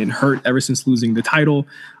broken and hurt ever since losing the title.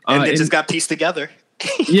 And it just got pieced together.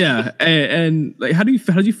 Yeah, and like, how did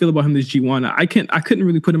you feel about him this G1? I couldn't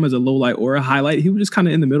really put him as a low light or a highlight. He was just kind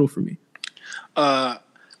of in the middle for me. I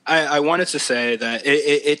wanted to say that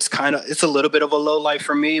it's a little bit of a low light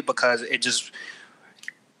for me because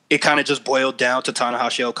it kind of just boiled down to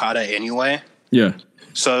Tanahashi Okada anyway. Yeah.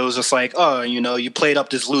 So it was just like, you played up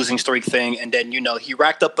this losing streak thing, and then he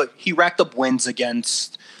racked up wins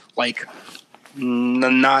against like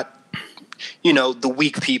not the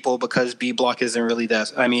weak people because B block isn't really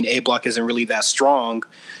that. I mean, A block isn't really that strong.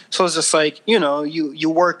 So it's just like you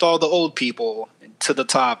worked all the old people to the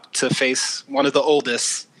top to face one of the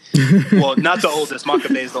oldest. Well, not the oldest.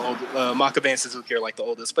 Makabe is the old. Makabe and Suzuki are like the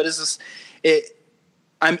oldest, but it's just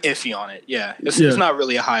I'm iffy on it. Yeah, it's not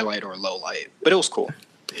really a highlight or a low light, but it was cool.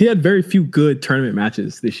 He had very few good tournament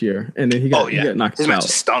matches this year, and then he got knocked out. His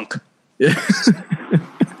matches stunk. Yeah.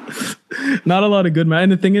 Not a lot of good matches.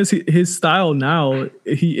 And the thing is, his style now,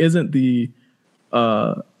 he isn't he's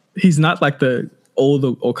not like the old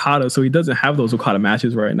Okada, so he doesn't have those Okada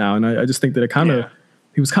matches right now. And I just think that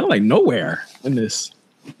he was kind of like nowhere in this.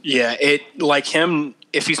 Yeah, like him,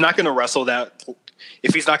 if he's not going to wrestle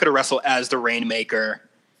as the Rainmaker,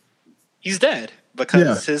 he's dead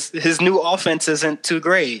because his new offense isn't too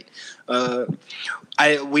great.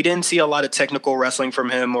 We didn't see a lot of technical wrestling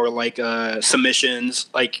from him or like submissions,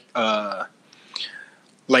 like kind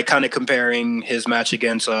of comparing his match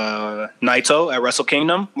against Naito at Wrestle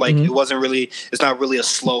Kingdom. Like it's not really a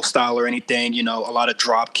slow style or anything, a lot of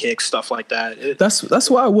drop kicks, stuff like that. That's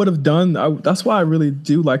what I would have done. That's why I really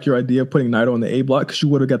do like your idea of putting Naito on the A block, because you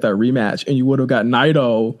would have got that rematch and you would have got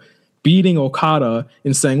Naito beating Okada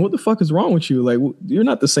and saying, what the fuck is wrong with you? Like, you're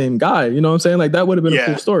not the same guy. You know what I'm saying? Like, that would have been a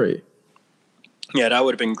cool story. Yeah, that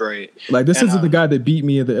would have been great. Like, this isn't the guy that beat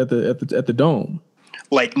me at the Dome.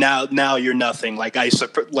 Like now you're nothing. Like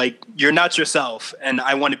like you're not yourself, and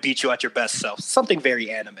I want to beat you at your best self. Something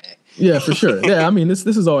very anime. Yeah, for sure. Yeah, I mean this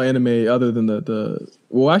is all anime other than the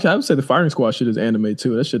well, actually I would say the Firing Squad shit is anime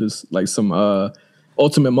too. That shit is like some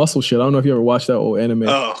Ultimate Muscle shit. I don't know if you ever watched that old anime.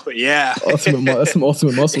 Oh yeah, that's some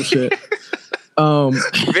Ultimate Muscle shit. All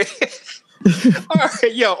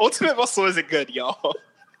right, yo, Ultimate Muscle isn't good, y'all.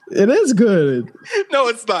 It is good. No,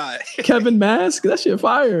 it's not. Kevin Mask, that shit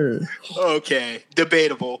fire. Okay,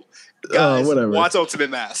 debatable. Guys, whatever. watch Ultimate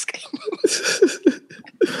Mask.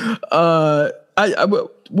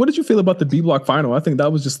 What did you feel about the B Block final? I think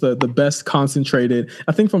that was just the best concentrated.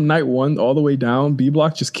 I think from night one all the way down, B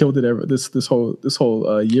Block just killed it this whole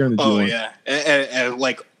year in the G1. Oh yeah, and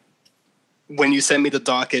like when you sent me the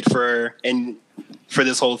docket for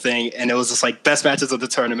this whole thing, and it was just like best matches of the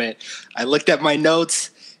tournament. I looked at my notes.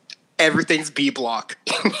 Everything's B Block.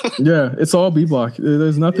 Yeah, it's all B Block.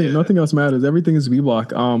 There's nothing else matters. Everything is B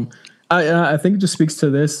Block. I think it just speaks to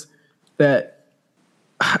this that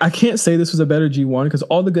I can't say this was a better G1 because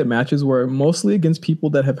all the good matches were mostly against people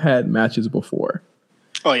that have had matches before.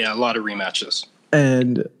 Oh yeah, a lot of rematches.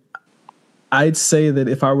 And I'd say that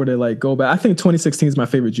if I were to like go back, I think 2016 is my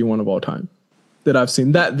favorite G1 of all time that I've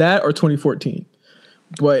seen. That or 2014.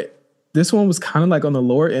 But this one was kind of like on the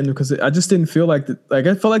lower end because I just didn't feel like I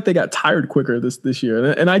felt like they got tired quicker this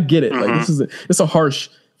year. And I get it. Like it's a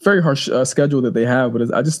very harsh schedule that they have,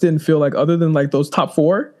 but I just didn't feel like other than like those top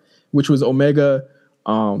four, which was Omega,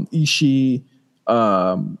 Ishii,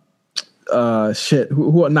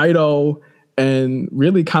 Naito, and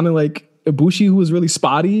really kind of like Ibushi, who was really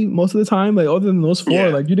spotty most of the time. Like other than those four,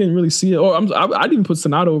 like you didn't really see it. Or I didn't put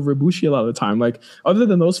Sonata over Ibushi a lot of the time. Like other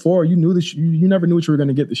than those four, you knew that you never knew what you were going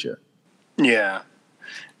to get this year. Yeah.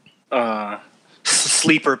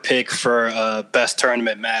 Sleeper pick for best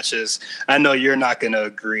tournament matches. I know you're not going to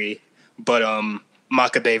agree, but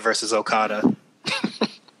Makabe versus Okada.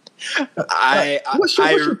 What's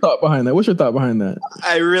your thought behind that?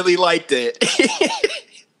 I really liked it.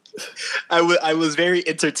 I was very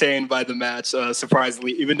entertained by the match,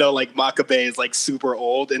 surprisingly, even though like Makabe is like super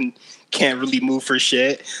old and can't really move for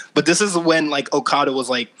shit. But this is when like Okada was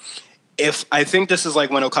like, I think this is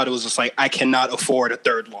like when Okada was just like, I cannot afford a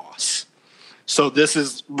third loss. So this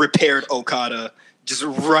is repaired Okada just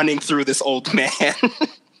running through this old man.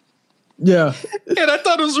 Yeah. And I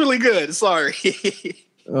thought it was really good. Sorry.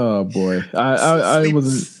 Oh boy. I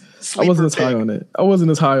wasn't as high on it. I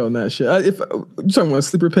wasn't as high on that shit. If you're talking about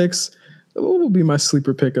sleeper picks, what would be my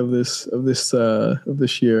sleeper pick of this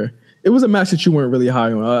year? It was a match that you weren't really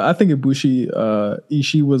high on. I think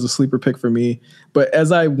Ishii was a sleeper pick for me. But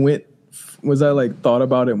as I thought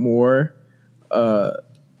about it more,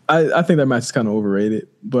 I think that match is kind of overrated.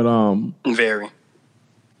 But very.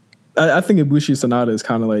 I think Ibushi Sonata is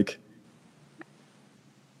kind of like.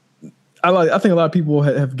 I think a lot of people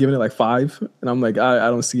have given it like 5, and I'm like I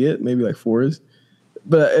don't see it. Maybe like 4s.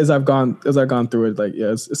 But as I've gone through it, like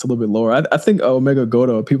it's a little bit lower. I think Omega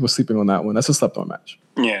Goto, people sleeping on that one. That's a slept on match.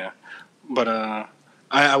 Yeah, but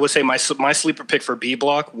I would say my sleeper pick for B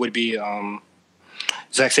Block would be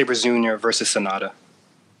Zack Sabre Jr. versus Sonata.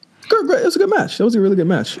 Great. It was a good match. That was a really good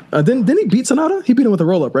match. Didn't he beat Sonata? He beat him with a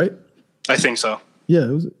roll up, right? I think so.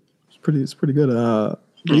 Yeah, it's pretty good.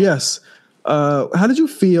 Yes. How did you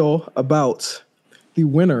feel about the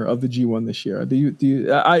winner of the G1 this year? Do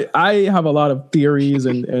you? I have a lot of theories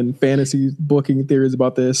and fantasy booking theories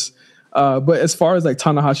about this. But as far as like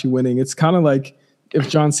Tanahashi winning, it's kind of like if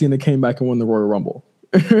John Cena came back and won the Royal Rumble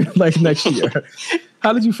like next year.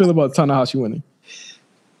 How did you feel about Tanahashi winning?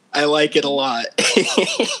 I like it a lot.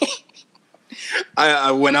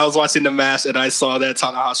 When I was watching the match and I saw that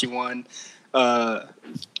Tanahashi won,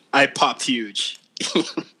 I popped huge.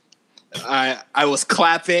 I was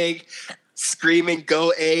clapping, screaming,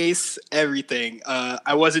 "Go Ace!" Everything.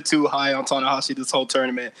 I wasn't too high on Tanahashi this whole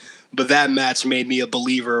tournament, but that match made me a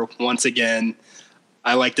believer once again.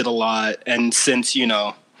 I liked it a lot, and since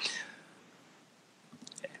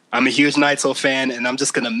I'm a huge Naito fan, and I'm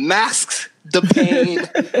just gonna mask the pain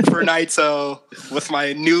for Naito with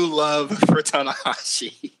my new love for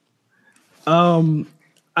Tanahashi.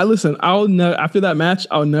 Listen. After that match,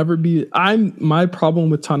 I'll never be. My problem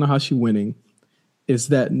with Tanahashi winning is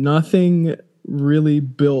that nothing really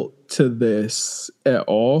built to this at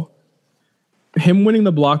all. Him winning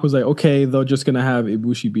the block was like, okay, they're just gonna have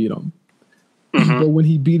Ibushi beat him. Mm-hmm. But when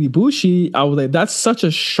he beat Ibushi, I was like, that's such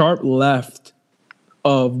a sharp left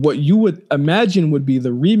of what you would imagine would be the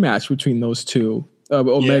rematch between those two,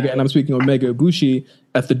 Omega, and I'm speaking Omega Ibushi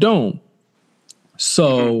at the Dome.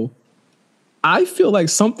 So I feel like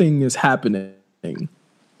something is happening.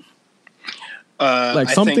 Like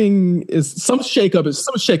some shakeup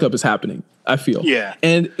is happening, I feel. Yeah.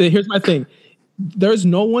 And here's my thing. There's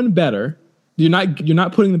no one better. You're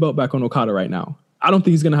not putting the belt back on Okada right now. I don't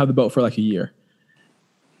think he's going to have the belt for like a year.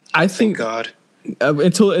 I think God. At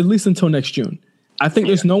least until next June. I think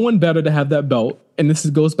there's no one better to have that belt. And this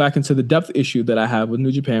goes back into the depth issue that I have with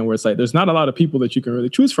New Japan, where it's like there's not a lot of people that you can really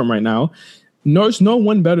choose from right now. There's no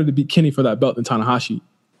one better to beat Kenny for that belt than Tanahashi.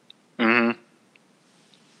 Mm-hmm.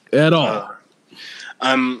 At all.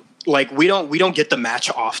 Like we don't get the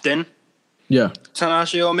match often. Yeah.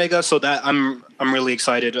 Tanahashi Omega, so that I'm really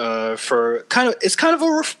excited for it's kind of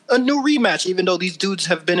a new rematch, even though these dudes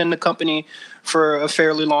have been in the company for a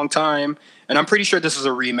fairly long time, and I'm pretty sure this is a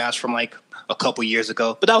rematch from like a couple years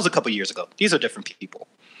ago, but that was a couple years ago. These are different people.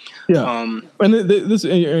 Yeah. And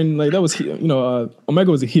that was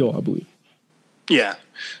Omega was a heel, I believe. Yeah.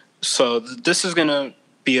 So this is gonna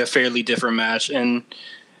be a fairly different match, and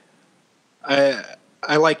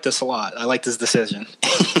I like this a lot. I like this decision.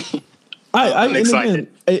 I'm excited.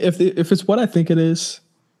 Again, if it's what I think it is,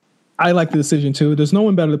 I like the decision too. There's no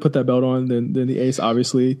one better to put that belt on than the Ace,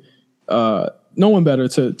 obviously. No one better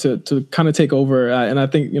to kind of take over. And I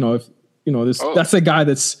think that's a guy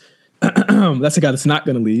that's not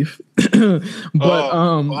going to leave. But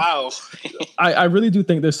wow. I really do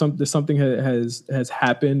think there's something has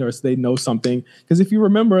happened, or they know something. Because if you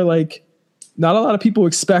remember, like, not a lot of people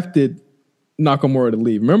expected Nakamura to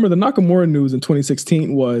leave. Remember, the Nakamura news in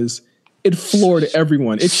 2016 was. It floored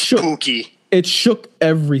everyone. It shook. Spooky. It shook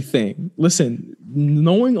everything. Listen,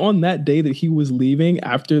 knowing on that day that he was leaving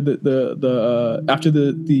after the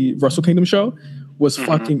Wrestle Kingdom show was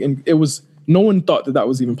fucking. And it was no one thought that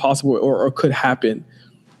was even possible or could happen.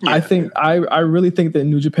 Yeah. I really think that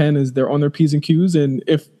New Japan they're on their P's and Q's. And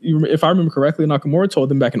if I remember correctly, Nakamura told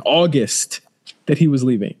them back in August that he was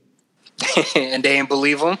leaving. And they didn't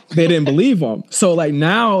believe him? They didn't believe him. So, like,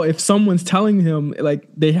 now if someone's telling him, like,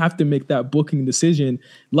 they have to make that booking decision.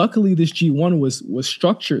 Luckily, this G1 was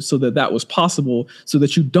structured so that was possible, so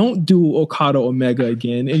that you don't do Okada Omega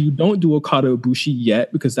again, and you don't do Okada Ibushi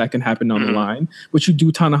yet, because that can happen down the line. But you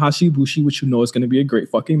do Tanahashi Ibushi, which you know is going to be a great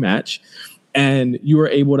fucking match. And you are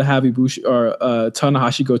able to have Ibushi or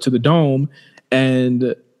Tanahashi go to the Dome.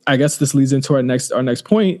 And I guess this leads into our next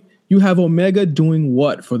point. You have Omega doing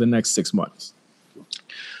what for the next 6 months?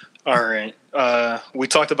 All right. We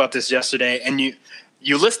talked about this yesterday, and you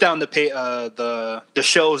list down the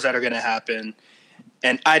shows that are going to happen,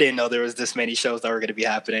 and I didn't know there was this many shows that were going to be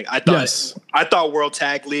happening. I thought World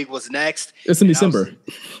Tag League was next. It's in December,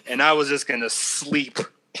 and I was just going to sleep.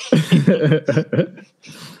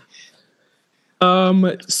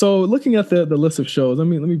 So looking at the list of shows, let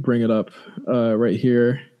me bring it up right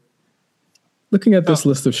here. Looking at this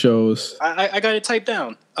list of shows. I got it typed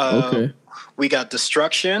down. Okay. We got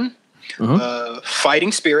Destruction,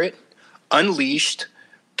 Fighting Spirit, Unleashed,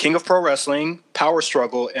 King of Pro Wrestling, Power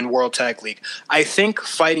Struggle, and World Tag League. I think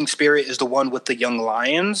Fighting Spirit is the one with the Young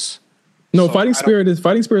Lions. No, so Fighting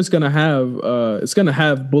Spirit's gonna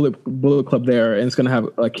have Bullet Club there, and it's gonna have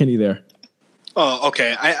Kenny there. Oh,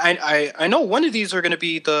 okay. I know one of these are gonna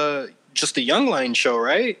be just the Young Lion show,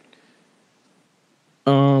 right?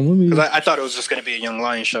 Because I thought it was just going to be a Young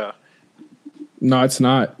Lion show. No, it's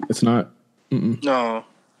not. It's not. Mm-mm. No,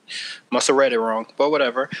 must have read it wrong. But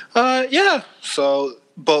whatever. Yeah. So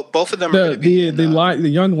both of them are going to be the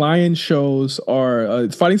Young Lion shows are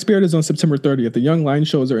Fighting Spirit is on September 30th. The Young Lion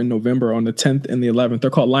shows are in November on the 10th and the 11th. They're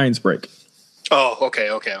called Lions Break. Oh, okay.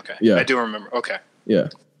 Yeah, I do remember. Okay. Yeah.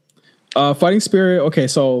 Fighting Spirit. Okay,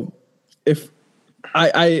 so if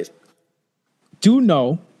I do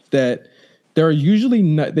know that. There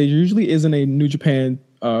usually isn't a New Japan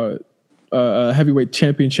heavyweight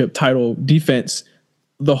championship title defense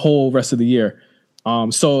the whole rest of the year.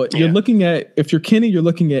 So you're looking at, if you're Kenny, you're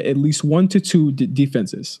looking at least 1 to 2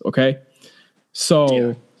 defenses. Okay.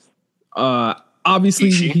 So obviously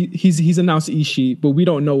he's announced Ishii, but we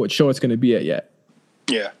don't know what show it's going to be at yet.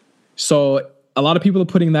 Yeah. So a lot of people are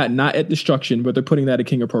putting that not at Destruction, but they're putting that at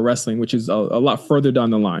King of Pro Wrestling, which is a lot further down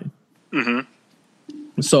the line. Mm-hmm.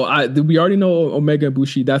 So we already know Omega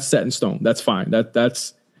Ibushi. That's set in stone. That's fine.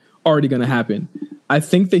 That's already going to happen. I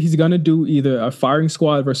think that he's going to do either a Firing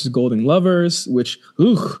Squad versus Golden Lovers, which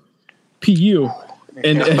PU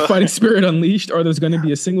and Fighting Spirit Unleashed, or there's going to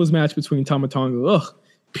be a singles match between Tama Tonga.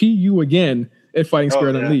 PU again at Fighting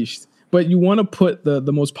Spirit Unleashed. But you want to put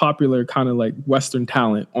the most popular kind of like Western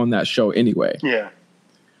talent on that show anyway. Yeah.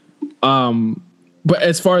 But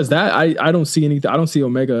as far as that, I don't see anything. I don't see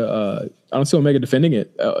Omega. I don't see Omega defending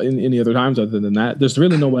it in any other times other than that. There's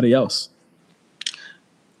really nobody else.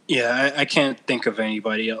 Yeah, I can't think of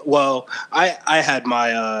anybody else. Well, I had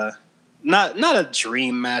my not a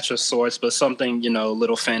dream match of sorts, but something, a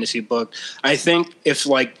little fantasy book. I think if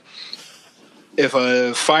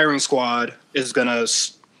a firing squad is gonna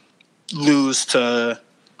lose to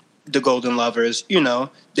the Golden Lovers,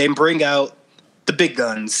 they bring out the big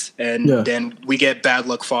guns, and then we get Bad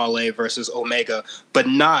Luck Fale versus Omega, but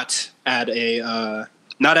not at a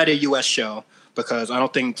US show, because I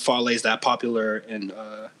don't think Fale is that popular in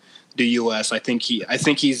the US. I think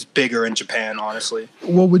he's bigger in Japan, honestly.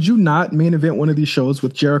 Well, would you not main event one of these shows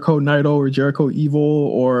with Jericho Naito or Jericho Evil,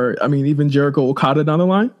 or even Jericho Okada down the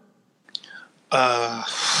line?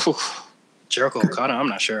 Jericho Okada, I'm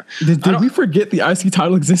not sure. Did we forget the IC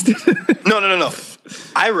title existed? No.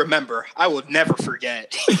 I remember. I would never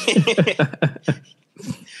forget.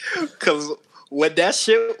 Because when that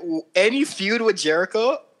shit, any feud with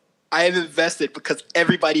Jericho, I am invested, because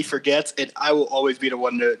everybody forgets, and I will always be the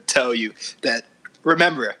one to tell you that,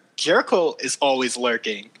 remember, Jericho is always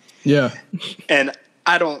lurking. Yeah. And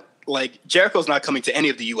Jericho's not coming to any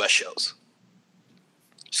of the US shows.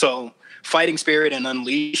 So, Fighting Spirit and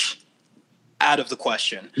Unleash, out of the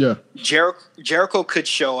question. Yeah. Jericho could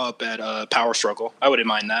show up at Power Struggle. I wouldn't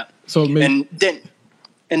mind that. So maybe,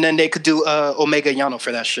 and then they could do Omega Yano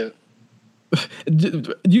for that shit.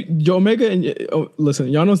 Omega and listen,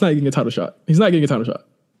 Yano's not getting a title shot. He's not getting a title shot.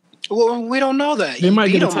 Well, we don't know that. They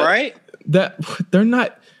might beat get him, right? That they're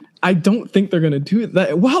not. I don't think they're gonna do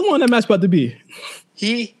that. Well, how long that match about to be?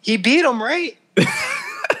 He beat him, right?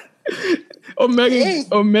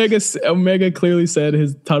 Omega clearly said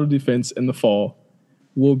his title defense in the fall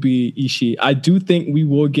will be Ishii. I do think we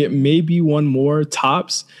will get maybe one more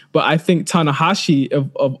tops, but I think Tanahashi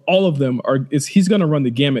of all of them he's going to run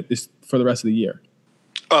the gamut for the rest of the year.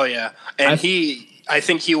 Oh yeah, and I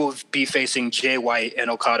think he will be facing Jay White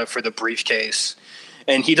and Okada for the briefcase,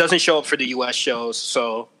 and he doesn't show up for the US shows,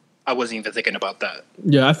 so I wasn't even thinking about that.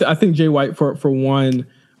 Yeah, I think Jay White for one.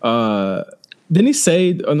 Didn't he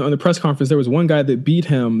say on the press conference there was one guy that beat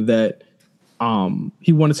him that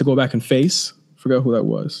he wanted to go back and face? Forgot who that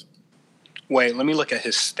was. Wait, let me look at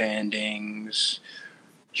his standings.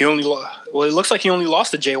 It looks like he only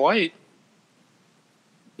lost to Jay White.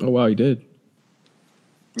 Oh wow, he did.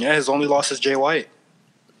 Yeah, his only loss is Jay White.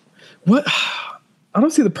 What? I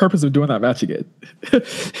don't see the purpose of doing that match again.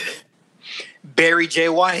 Bury Jay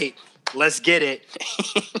White. Let's get it.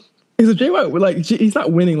 Because Jay White, he's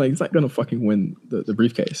not winning. He's not gonna fucking win the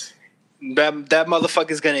briefcase. That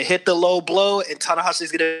motherfucker's gonna hit the low blow, and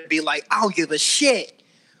Tanahashi's gonna be like, "I don't give a shit."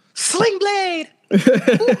 Sling blade.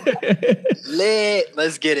 Lit.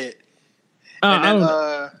 Let's get it.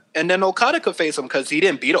 And then Okada could face him, because he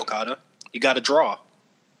didn't beat Okada. He got a draw.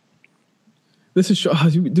 This is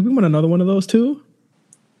do we want another one of those too?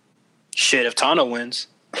 Shit, if Tana wins,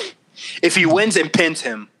 if he wins and pins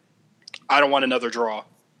him, I don't want another draw.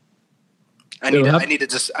 I need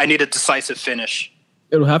a decisive finish.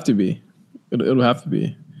 It'll have to be. It'll have to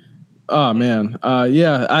be. Oh man,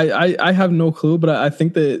 yeah. I have no clue, but I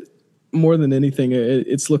think that more than anything,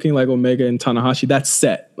 it's looking like Omega and Tanahashi. That's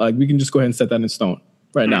set. We can just go ahead and set that in stone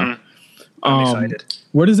right now. I'm excited.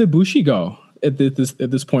 Where does Ibushi go at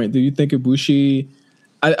this point? Do you think Ibushi?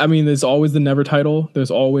 I mean, there's always the Never title.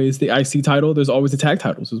 There's always the IC title. There's always the tag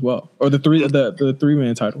titles as well, or the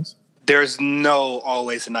 3-man titles. There's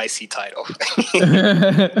always an IC title.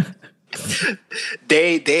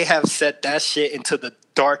 They have set that shit into the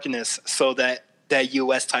darkness so that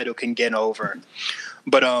US title can get over.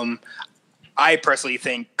 But I personally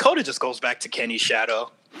think Kota just goes back to Kenny's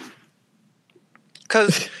shadow,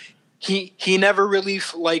 because he never really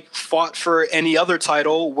fought for any other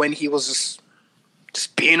title when he was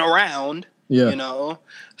just being around. Yeah.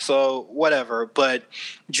 So whatever. But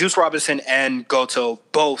Juice Robinson and Goto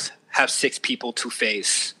both have 6 people to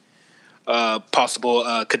face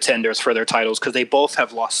possible contenders for their titles, because they both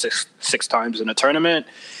have lost six times in a tournament.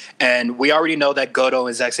 And we already know that Goto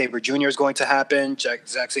and Zack Sabre Jr. is going to happen.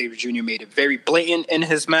 Zack Sabre Jr. made it very blatant in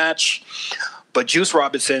his match. But Juice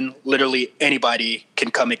Robinson, literally anybody can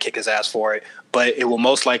come and kick his ass for it. But it will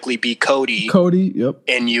most likely be Cody. Yep.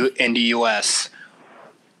 In the US,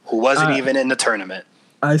 who wasn't even in the tournament.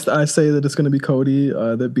 I say that it's going to be Cody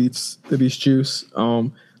that beats Juice.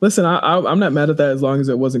 Listen, I'm not mad at that as long as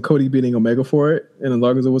it wasn't Cody beating Omega for it, and as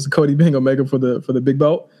long as it wasn't Cody beating Omega for the big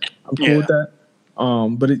belt. I'm cool with that.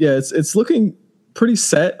 But it's looking pretty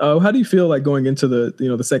set. How do you feel going into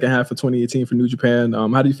the second half of 2018 for New Japan?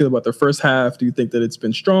 How do you feel about their first half? Do you think that it's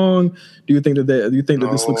been strong? Do you think that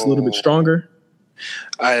this looks a little bit stronger?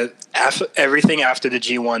 Everything after the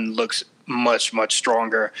G1 looks much, much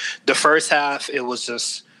stronger. The first half, it was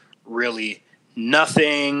just really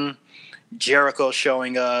nothing. Jericho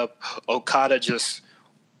showing up, Okada just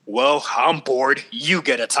well, I'm bored. You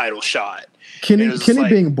get a title shot. Kenny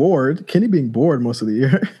being bored most of the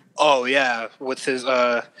year. Oh yeah, with his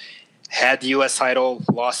had the U.S. title,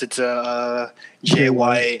 lost it to Jay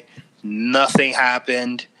White. Nothing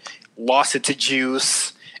happened. Lost it to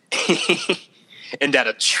Juice. In that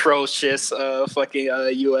atrocious fucking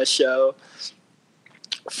U.S. show.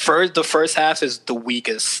 The first half is the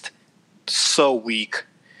weakest. So weak.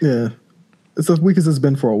 Yeah, it's as weak as it's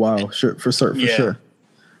been for a while. Sure, for sure.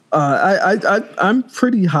 I'm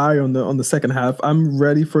pretty high on the second half. I'm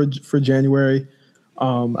ready for January.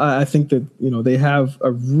 I think that they have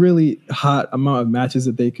a really hot amount of matches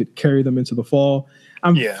that they could carry them into the fall.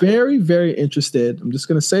 I'm very, very interested. I'm just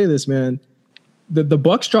gonna say this, man. The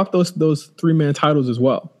Bucks dropped those 3-man titles as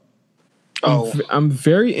well. Oh, I'm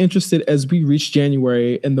very interested as we reach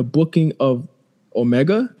January and the booking of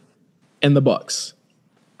Omega and the Bucks.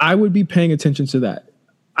 I would be paying attention to that.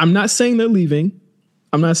 I'm not saying they're leaving.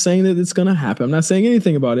 I'm not saying that it's going to happen. I'm not saying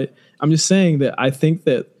anything about it. I'm just saying that I think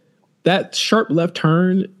that sharp left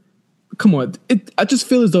turn, come on. I just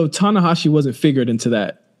feel as though Tanahashi wasn't figured into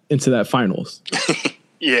that finals.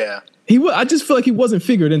 Yeah. I just feel like he wasn't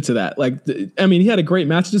figured into that. He had a great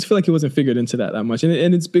match. I just feel like he wasn't figured into that much.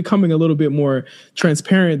 And it's becoming a little bit more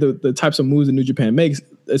transparent, the types of moves that New Japan makes,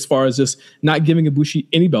 as far as just not giving Ibushi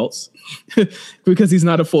any belts because he's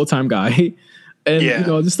not a full-time guy. And,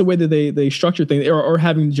 just the way that they structure things, or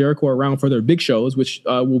having Jericho around for their big shows, which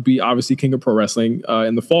will be obviously King of Pro Wrestling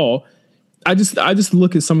in the fall. I just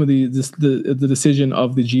look at some of the decision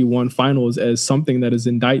of the G1 finals as something that is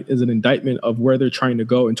an indictment of where they're trying to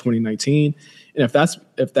go in 2019. And if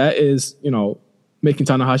that is, making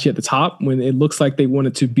Tanahashi at the top when it looks like they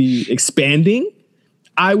wanted to be expanding,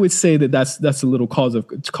 I would say that's a little cause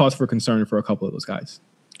for concern for a couple of those guys.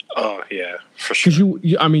 Oh yeah, for sure.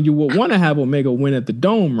 Because you would want to have Omega win at the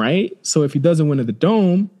Dome, right? So if he doesn't win at the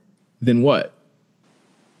Dome, then what?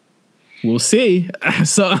 We'll see.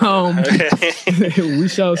 So we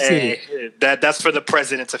shall see. That's for the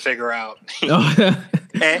president to figure out.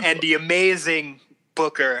 and the amazing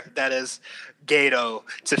booker that is Gato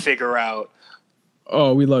to figure out.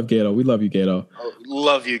 Oh, we love Gato. We love you, Gato. Oh,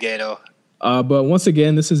 love you, Gato. But once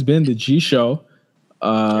again, this has been the G Show.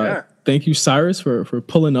 Thank you, Cyrus, for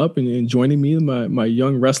pulling up and joining me, my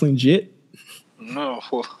young wrestling jit. No,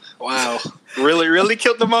 wow. Really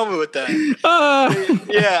killed the moment with that.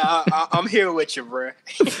 I'm here with you, bro.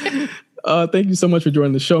 Thank you so much for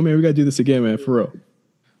joining the show, man. We got to do this again, man, for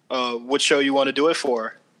real. What show you want to do it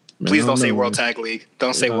for? Man, please don't say World Tag League.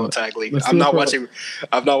 Don't say World Tag League. I'm not watching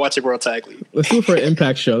World Tag League. Let's do it for an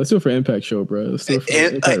Impact show. Let's do it for an Impact show, bro. Let's do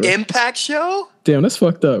it for an Impact show? Damn, that's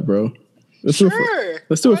fucked up, bro. Let's do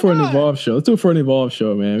it for an Evolve show. Let's do it for an Evolve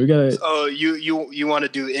show, man. We gotta. Oh, you want to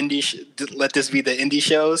do indie? Let this be the indie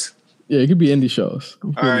shows. Yeah, it could be indie shows.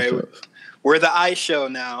 All right, we're the I show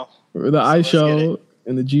now. We're the I show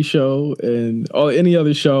and the G show and any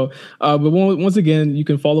other show. But once again, you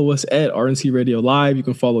can follow us at RNC Radio Live. You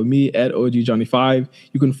can follow me at OG Johnny5.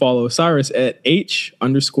 You can follow Cyrus at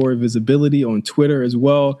H_visibility on Twitter as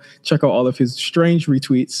well. Check out all of his strange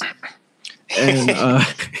retweets and.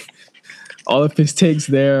 All of his takes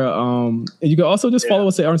there. And you can also just follow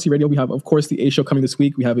us at RNC Radio. We have, of course, the A Show coming this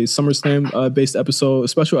week. We have a SummerSlam based episode, a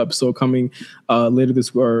special episode coming later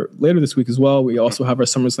this week as well. We also have our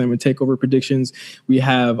SummerSlam and Takeover predictions. We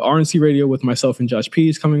have RNC Radio with myself and Josh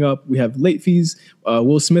Pease coming up. We have Late Fees.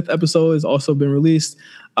 Will Smith episode has also been released.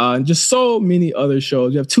 And just so many other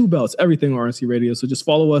shows. You have 2 belts, everything on RNC Radio. So just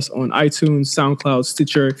follow us on iTunes, SoundCloud,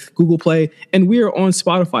 Stitcher, Google Play, and we are on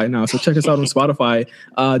Spotify now. So check us out on Spotify.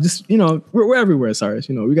 We're everywhere, Cyrus.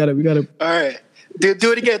 We gotta. All right,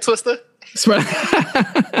 do it again, Twister.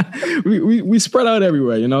 we spread out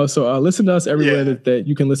everywhere, So listen to us everywhere that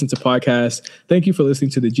you can listen to podcasts. Thank you for listening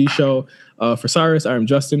to the G Show. For Cyrus, I am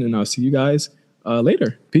Justin, and I'll see you guys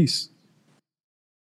later. Peace.